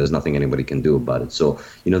Bitcoin, and there's nothing anybody can do about it. So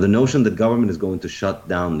the notion that government is going to shut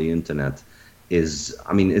down the internet is,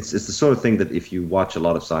 I mean, it's the sort of thing that if you watch a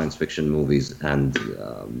lot of science fiction movies and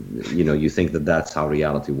you think that that's how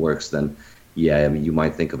reality works, then yeah, I mean, you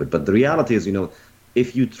might think of it. But the reality is,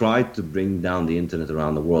 if you tried to bring down the internet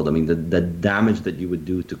around the world, I mean, the damage that you would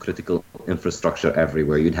do to critical infrastructure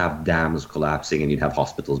everywhere, you'd have dams collapsing and you'd have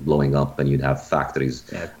hospitals blowing up and you'd have factories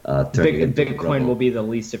turning into Bitcoin rubble. will be the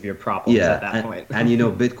least of your problems at that point. And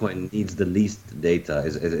Bitcoin needs the least data.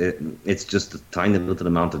 It's just a tiny little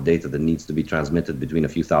amount of data that needs to be transmitted between a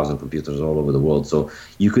few thousand computers all over the world. So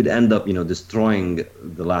you could end up, destroying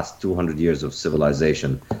the last 200 years of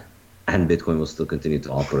civilization, and Bitcoin will still continue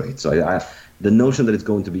to operate. So the notion that it's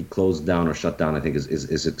going to be closed down or shut down, I think,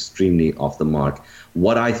 is extremely off the mark.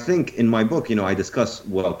 What I think in my book, I discuss,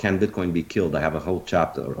 well, can Bitcoin be killed? I have a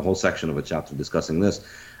whole section of a chapter discussing this.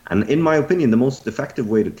 And in my opinion, the most effective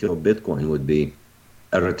way to kill Bitcoin would be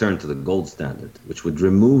a return to the gold standard, which would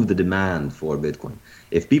remove the demand for Bitcoin.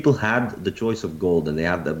 If people had the choice of gold and they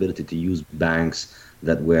had the ability to use banks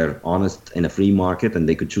that were honest in a free market and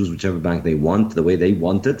they could choose whichever bank they want the way they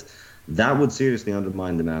want it, that would seriously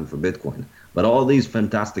undermine demand for Bitcoin. But all these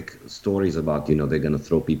fantastic stories about, they're going to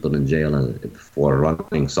throw people in jail for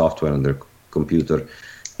running software on their computer,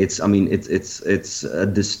 it's a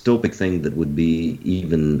dystopic thing that would be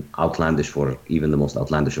even outlandish for even the most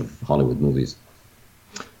outlandish of Hollywood movies.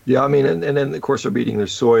 Yeah, I mean, and then of course they're beating their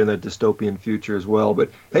soy in the dystopian future as well. But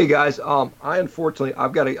hey, guys, unfortunately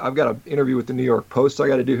I've got an interview with the New York Post I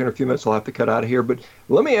got to do here in a few minutes. I'll have to cut out of here. But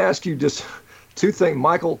let me ask you just two things,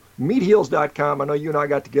 Michael. Meatheels.com. I know you and I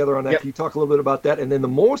got together on that. Yep. Can you talk a little bit about that? And then the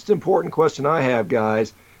most important question I have,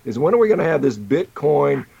 guys, is when are we going to have this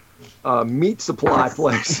Bitcoin meat supply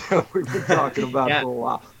place we've been talking about for a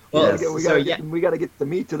while? Well, we got to get the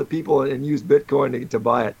meat to the people and use Bitcoin to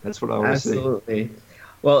buy it. That's what I want to see. Absolutely.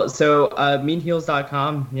 Well, so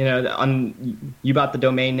meatheels.com, you bought the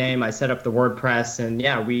domain name, I set up the WordPress,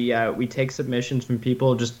 and we take submissions from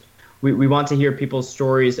people. Just we want to hear people's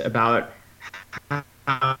stories about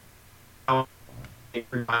how they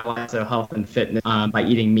revitalize their health and fitness by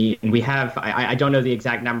eating meat. And we have, I don't know the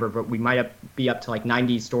exact number, but we might be up to like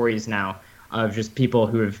 90 stories now of just people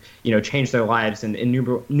who have, changed their lives in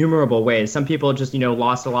innumerable ways. Some people just,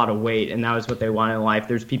 lost a lot of weight, and that was what they wanted in life.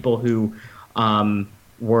 There's people who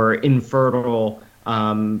were infertile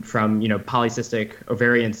from, polycystic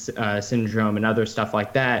ovarian syndrome and other stuff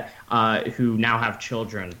like that, who now have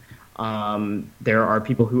children. There are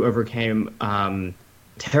people who overcame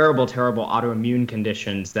terrible autoimmune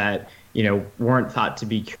conditions that, weren't thought to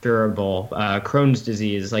be curable. Crohn's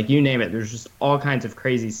disease, like you name it. There's just all kinds of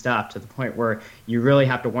crazy stuff to the point where you really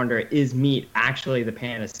have to wonder, is meat actually the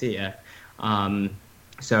panacea?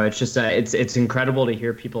 So it's just it's incredible to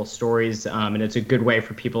hear people's stories, and it's a good way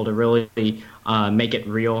for people to really make it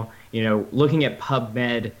real. Looking at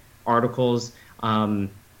PubMed articles,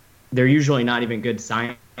 they're usually not even good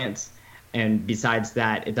science. And besides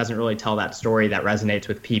that, it doesn't really tell that story that resonates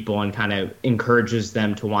with people and kind of encourages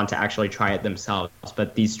them to want to actually try it themselves.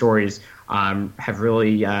 But these stories have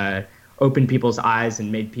really opened people's eyes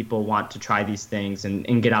and made people want to try these things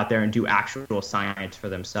and get out there and do actual science for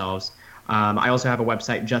themselves. I also have a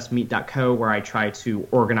website, justmeat.co, where I try to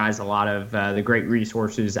organize a lot of the great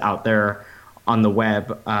resources out there on the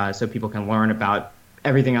web so people can learn about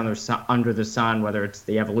everything under the sun, whether it's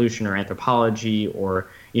the evolution or anthropology or,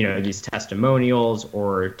 these testimonials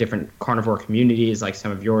or different carnivore communities like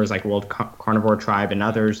some of yours, like World Carnivore Tribe and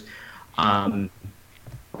others.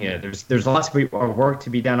 There's lots of work to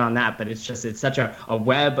be done on that, but it's such a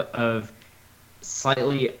web of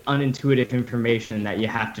slightly unintuitive information that you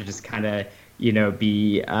have to just kind of,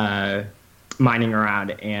 be mining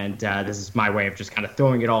around. And this is my way of just kind of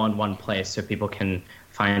throwing it all in one place so people can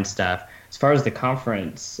find stuff. As far as the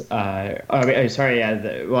conference, I guess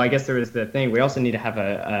there was the thing. We also need to have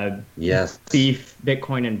a beef,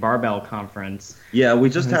 Bitcoin, and barbell conference. Yeah, we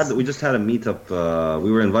just had a meetup.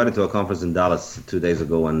 We were invited to a conference in Dallas 2 days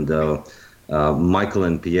ago, and Michael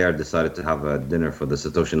and Pierre decided to have a dinner for the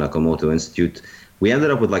Satoshi Nakamoto Institute. We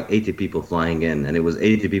ended up with like 80 people flying in, and it was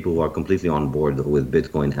 80 people who are completely on board with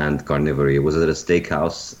Bitcoin and carnivory. It was at a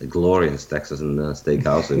steakhouse, a glorious Texan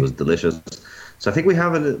steakhouse. It was delicious. So I think we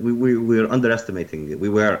were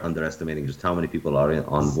underestimating just how many people are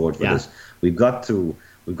on board for this. We've got to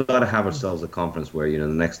have ourselves a conference where the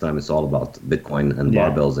next time it's all about Bitcoin and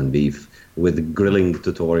barbells and beef with grilling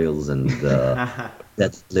tutorials and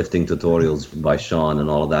deadlifting tutorials by Sean and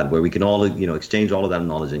all of that, where we can all exchange all of that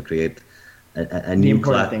knowledge and create a new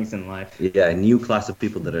important things in life. Yeah, a new class of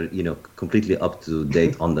people that are completely up to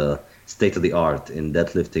date on the state of the art in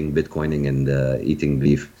deadlifting, Bitcoining, and eating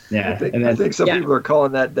beef. Yeah, I think some people are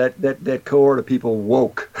calling that cohort of people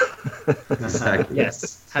woke. Exactly.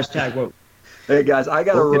 Yes. Hashtag woke. Hey guys, I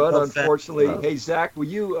got to Don't get run, so fast. unfortunately. Hey Zach, will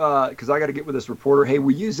you? Because I got to get with this reporter. Hey,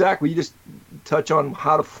 Zach? Will you just touch on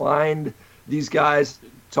how to find these guys?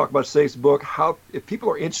 Talk about Safe's book. How, if people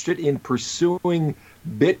are interested in pursuing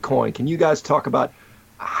Bitcoin, can you guys talk about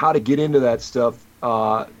how to get into that stuff?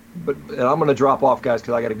 And I'm going to drop off, guys,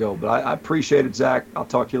 because I got to go. But I appreciate it, Zach. I'll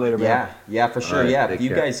talk to you later, man. Yeah, for sure. All right, Yeah, take if you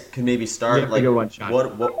care. guys can maybe You start have to like go one shot.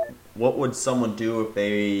 what would someone do if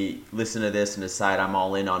they listen to this and decide I'm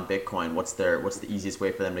all in on Bitcoin? What's the easiest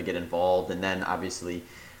way for them to get involved? And then obviously,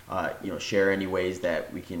 share any ways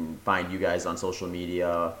that we can find you guys on social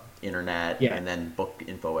media, internet, Yeah. and then book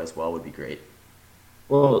info as well would be great.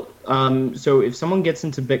 Well, so if someone gets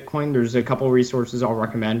into Bitcoin, there's a couple resources I'll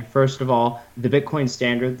recommend. First of all, the Bitcoin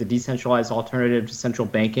Standard, the Decentralized Alternative to Central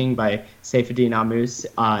Banking by Saifedean Ammous,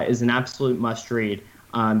 is an absolute must-read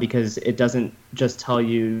because it doesn't just tell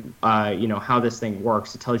you, how this thing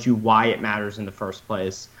works. It tells you why it matters in the first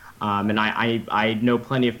place. And I know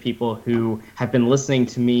plenty of people who have been listening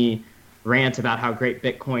to me rant about how great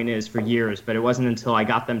Bitcoin is for years, but it wasn't until I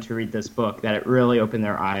got them to read this book that it really opened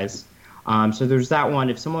their eyes. So there's that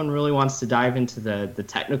one. If someone really wants to dive into the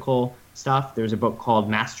technical stuff, there's a book called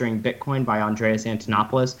Mastering Bitcoin by Andreas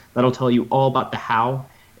Antonopoulos that'll tell you all about the how.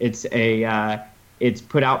 It's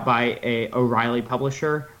put out by a O'Reilly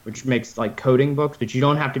publisher, which makes like coding books, but you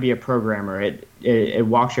don't have to be a programmer. It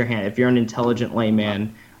walks your hand. If you're an intelligent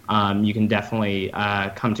layman, you can definitely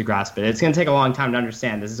come to grasp it. It's going to take a long time to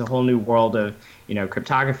understand. This is a whole new world of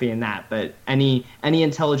cryptography and that. But any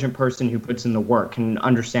intelligent person who puts in the work can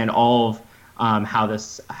understand all of how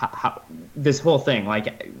this whole thing,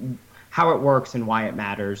 like how it works and why it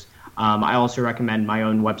matters. I also recommend my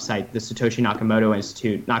own website, the Satoshi Nakamoto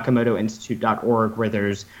Institute, nakamotoinstitute.org, where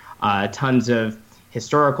there's tons of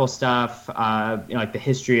historical stuff, like the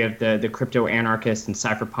history of the crypto anarchists and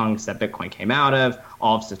cypherpunks that Bitcoin came out of,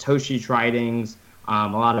 all of Satoshi's writings, a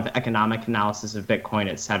lot of economic analysis of Bitcoin,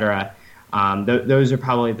 etc. Those are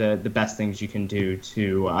probably the best things you can do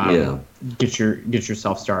to get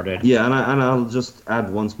yourself started. Yeah, and I'll just add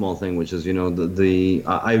one small thing, which is,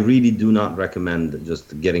 I really do not recommend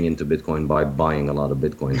just getting into Bitcoin by buying a lot of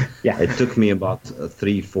Bitcoin. Yeah. It took me about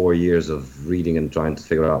 3-4 years of reading and trying to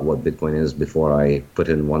figure out what Bitcoin is before I put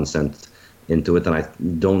in 1 cent into it, and I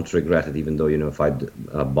don't regret it, even though, if I'd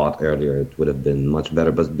bought earlier, it would have been much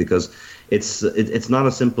better. But because it's not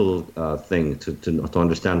a simple thing to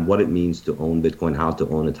understand what it means to own Bitcoin, how to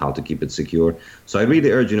own it, how to keep it secure. So I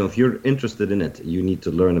really urge, if you're interested in it, you need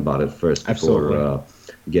to learn about it first before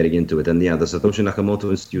getting into it. And yeah, the Satoshi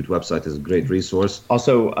Nakamoto Institute website is a great resource.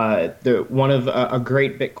 Also, a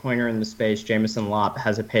great Bitcoiner in the space, Jameson Lopp,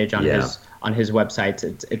 has a page on his website.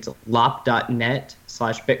 It's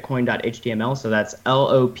lopp.net/bitcoin.html. So that's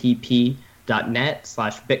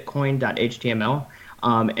lopp.net/bitcoin.html.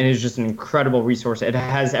 And it's just an incredible resource. It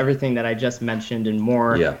has everything that I just mentioned and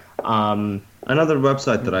more. Yeah. Another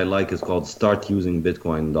website that I like is called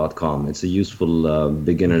startusingbitcoin.com. It's a useful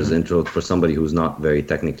beginner's intro for somebody who's not very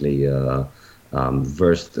technically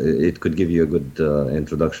versed. It could give you a good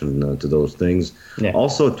introduction to those things. Yeah.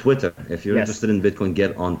 Also, Twitter. If you're interested in Bitcoin,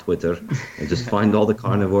 get on Twitter and just find all the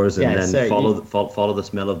carnivores and then follow the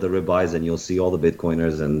smell of the ribeyes, and you'll see all the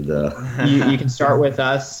Bitcoiners. And you can start with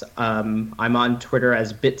us. I'm on Twitter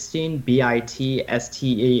as Bitstein,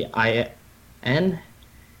 BITSTEIN.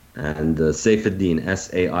 And Saifedean,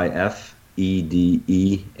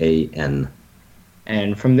 SAIFEDEAN.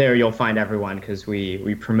 And from there, you'll find everyone because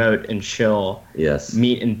we promote and chill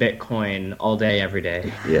meat and Bitcoin all day, every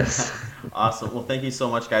day. Yes. Awesome. Well, thank you so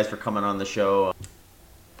much, guys, for coming on the show.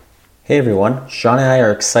 Hey, everyone. Sean and I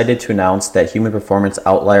are excited to announce that Human Performance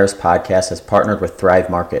Outliers podcast has partnered with Thrive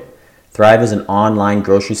Market. Thrive is an online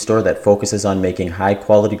grocery store that focuses on making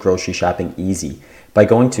high-quality grocery shopping easy. By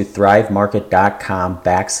going to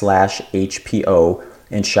thrivemarket.com/HPO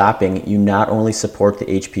and shopping, you not only support the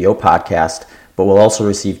HPO podcast, but will also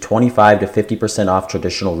receive 25 to 50% off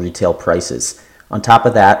traditional retail prices. On top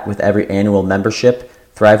of that, with every annual membership,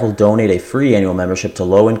 Thrive will donate a free annual membership to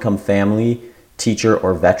low-income family, teacher,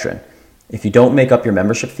 or veteran. If you don't make up your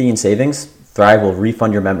membership fee and savings, Thrive will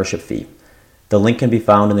refund your membership fee. The link can be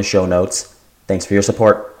found in the show notes. Thanks for your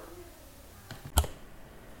support.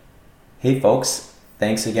 Hey folks,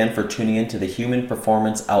 thanks again for tuning in to the Human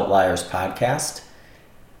Performance Outliers podcast.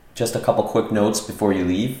 Just a couple quick notes before you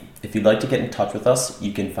leave. If you'd like to get in touch with us,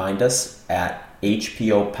 you can find us at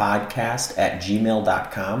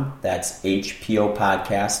hpopodcast@gmail.com. That's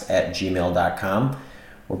hpopodcast@gmail.com.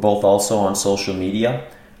 We're both also on social media.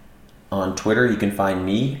 On Twitter, you can find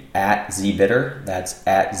me at zbitter. That's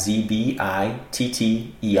at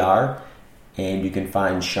ZBITTER. And you can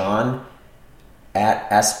find Sean at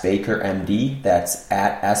SBakerMD. That's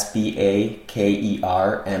at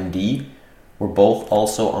SBAKERMD. We're both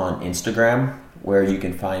also on Instagram, where you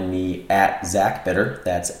can find me at Zach Bitter.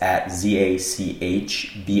 That's at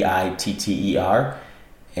ZACHBITTER.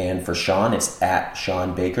 And for Sean, it's at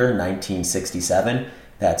Sean Baker 1967.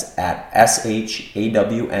 That's at SHAWNBAKER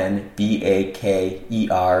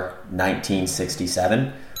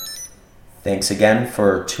 1967. Thanks again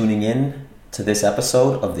for tuning in to this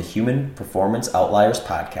episode of the Human Performance Outliers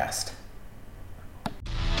podcast.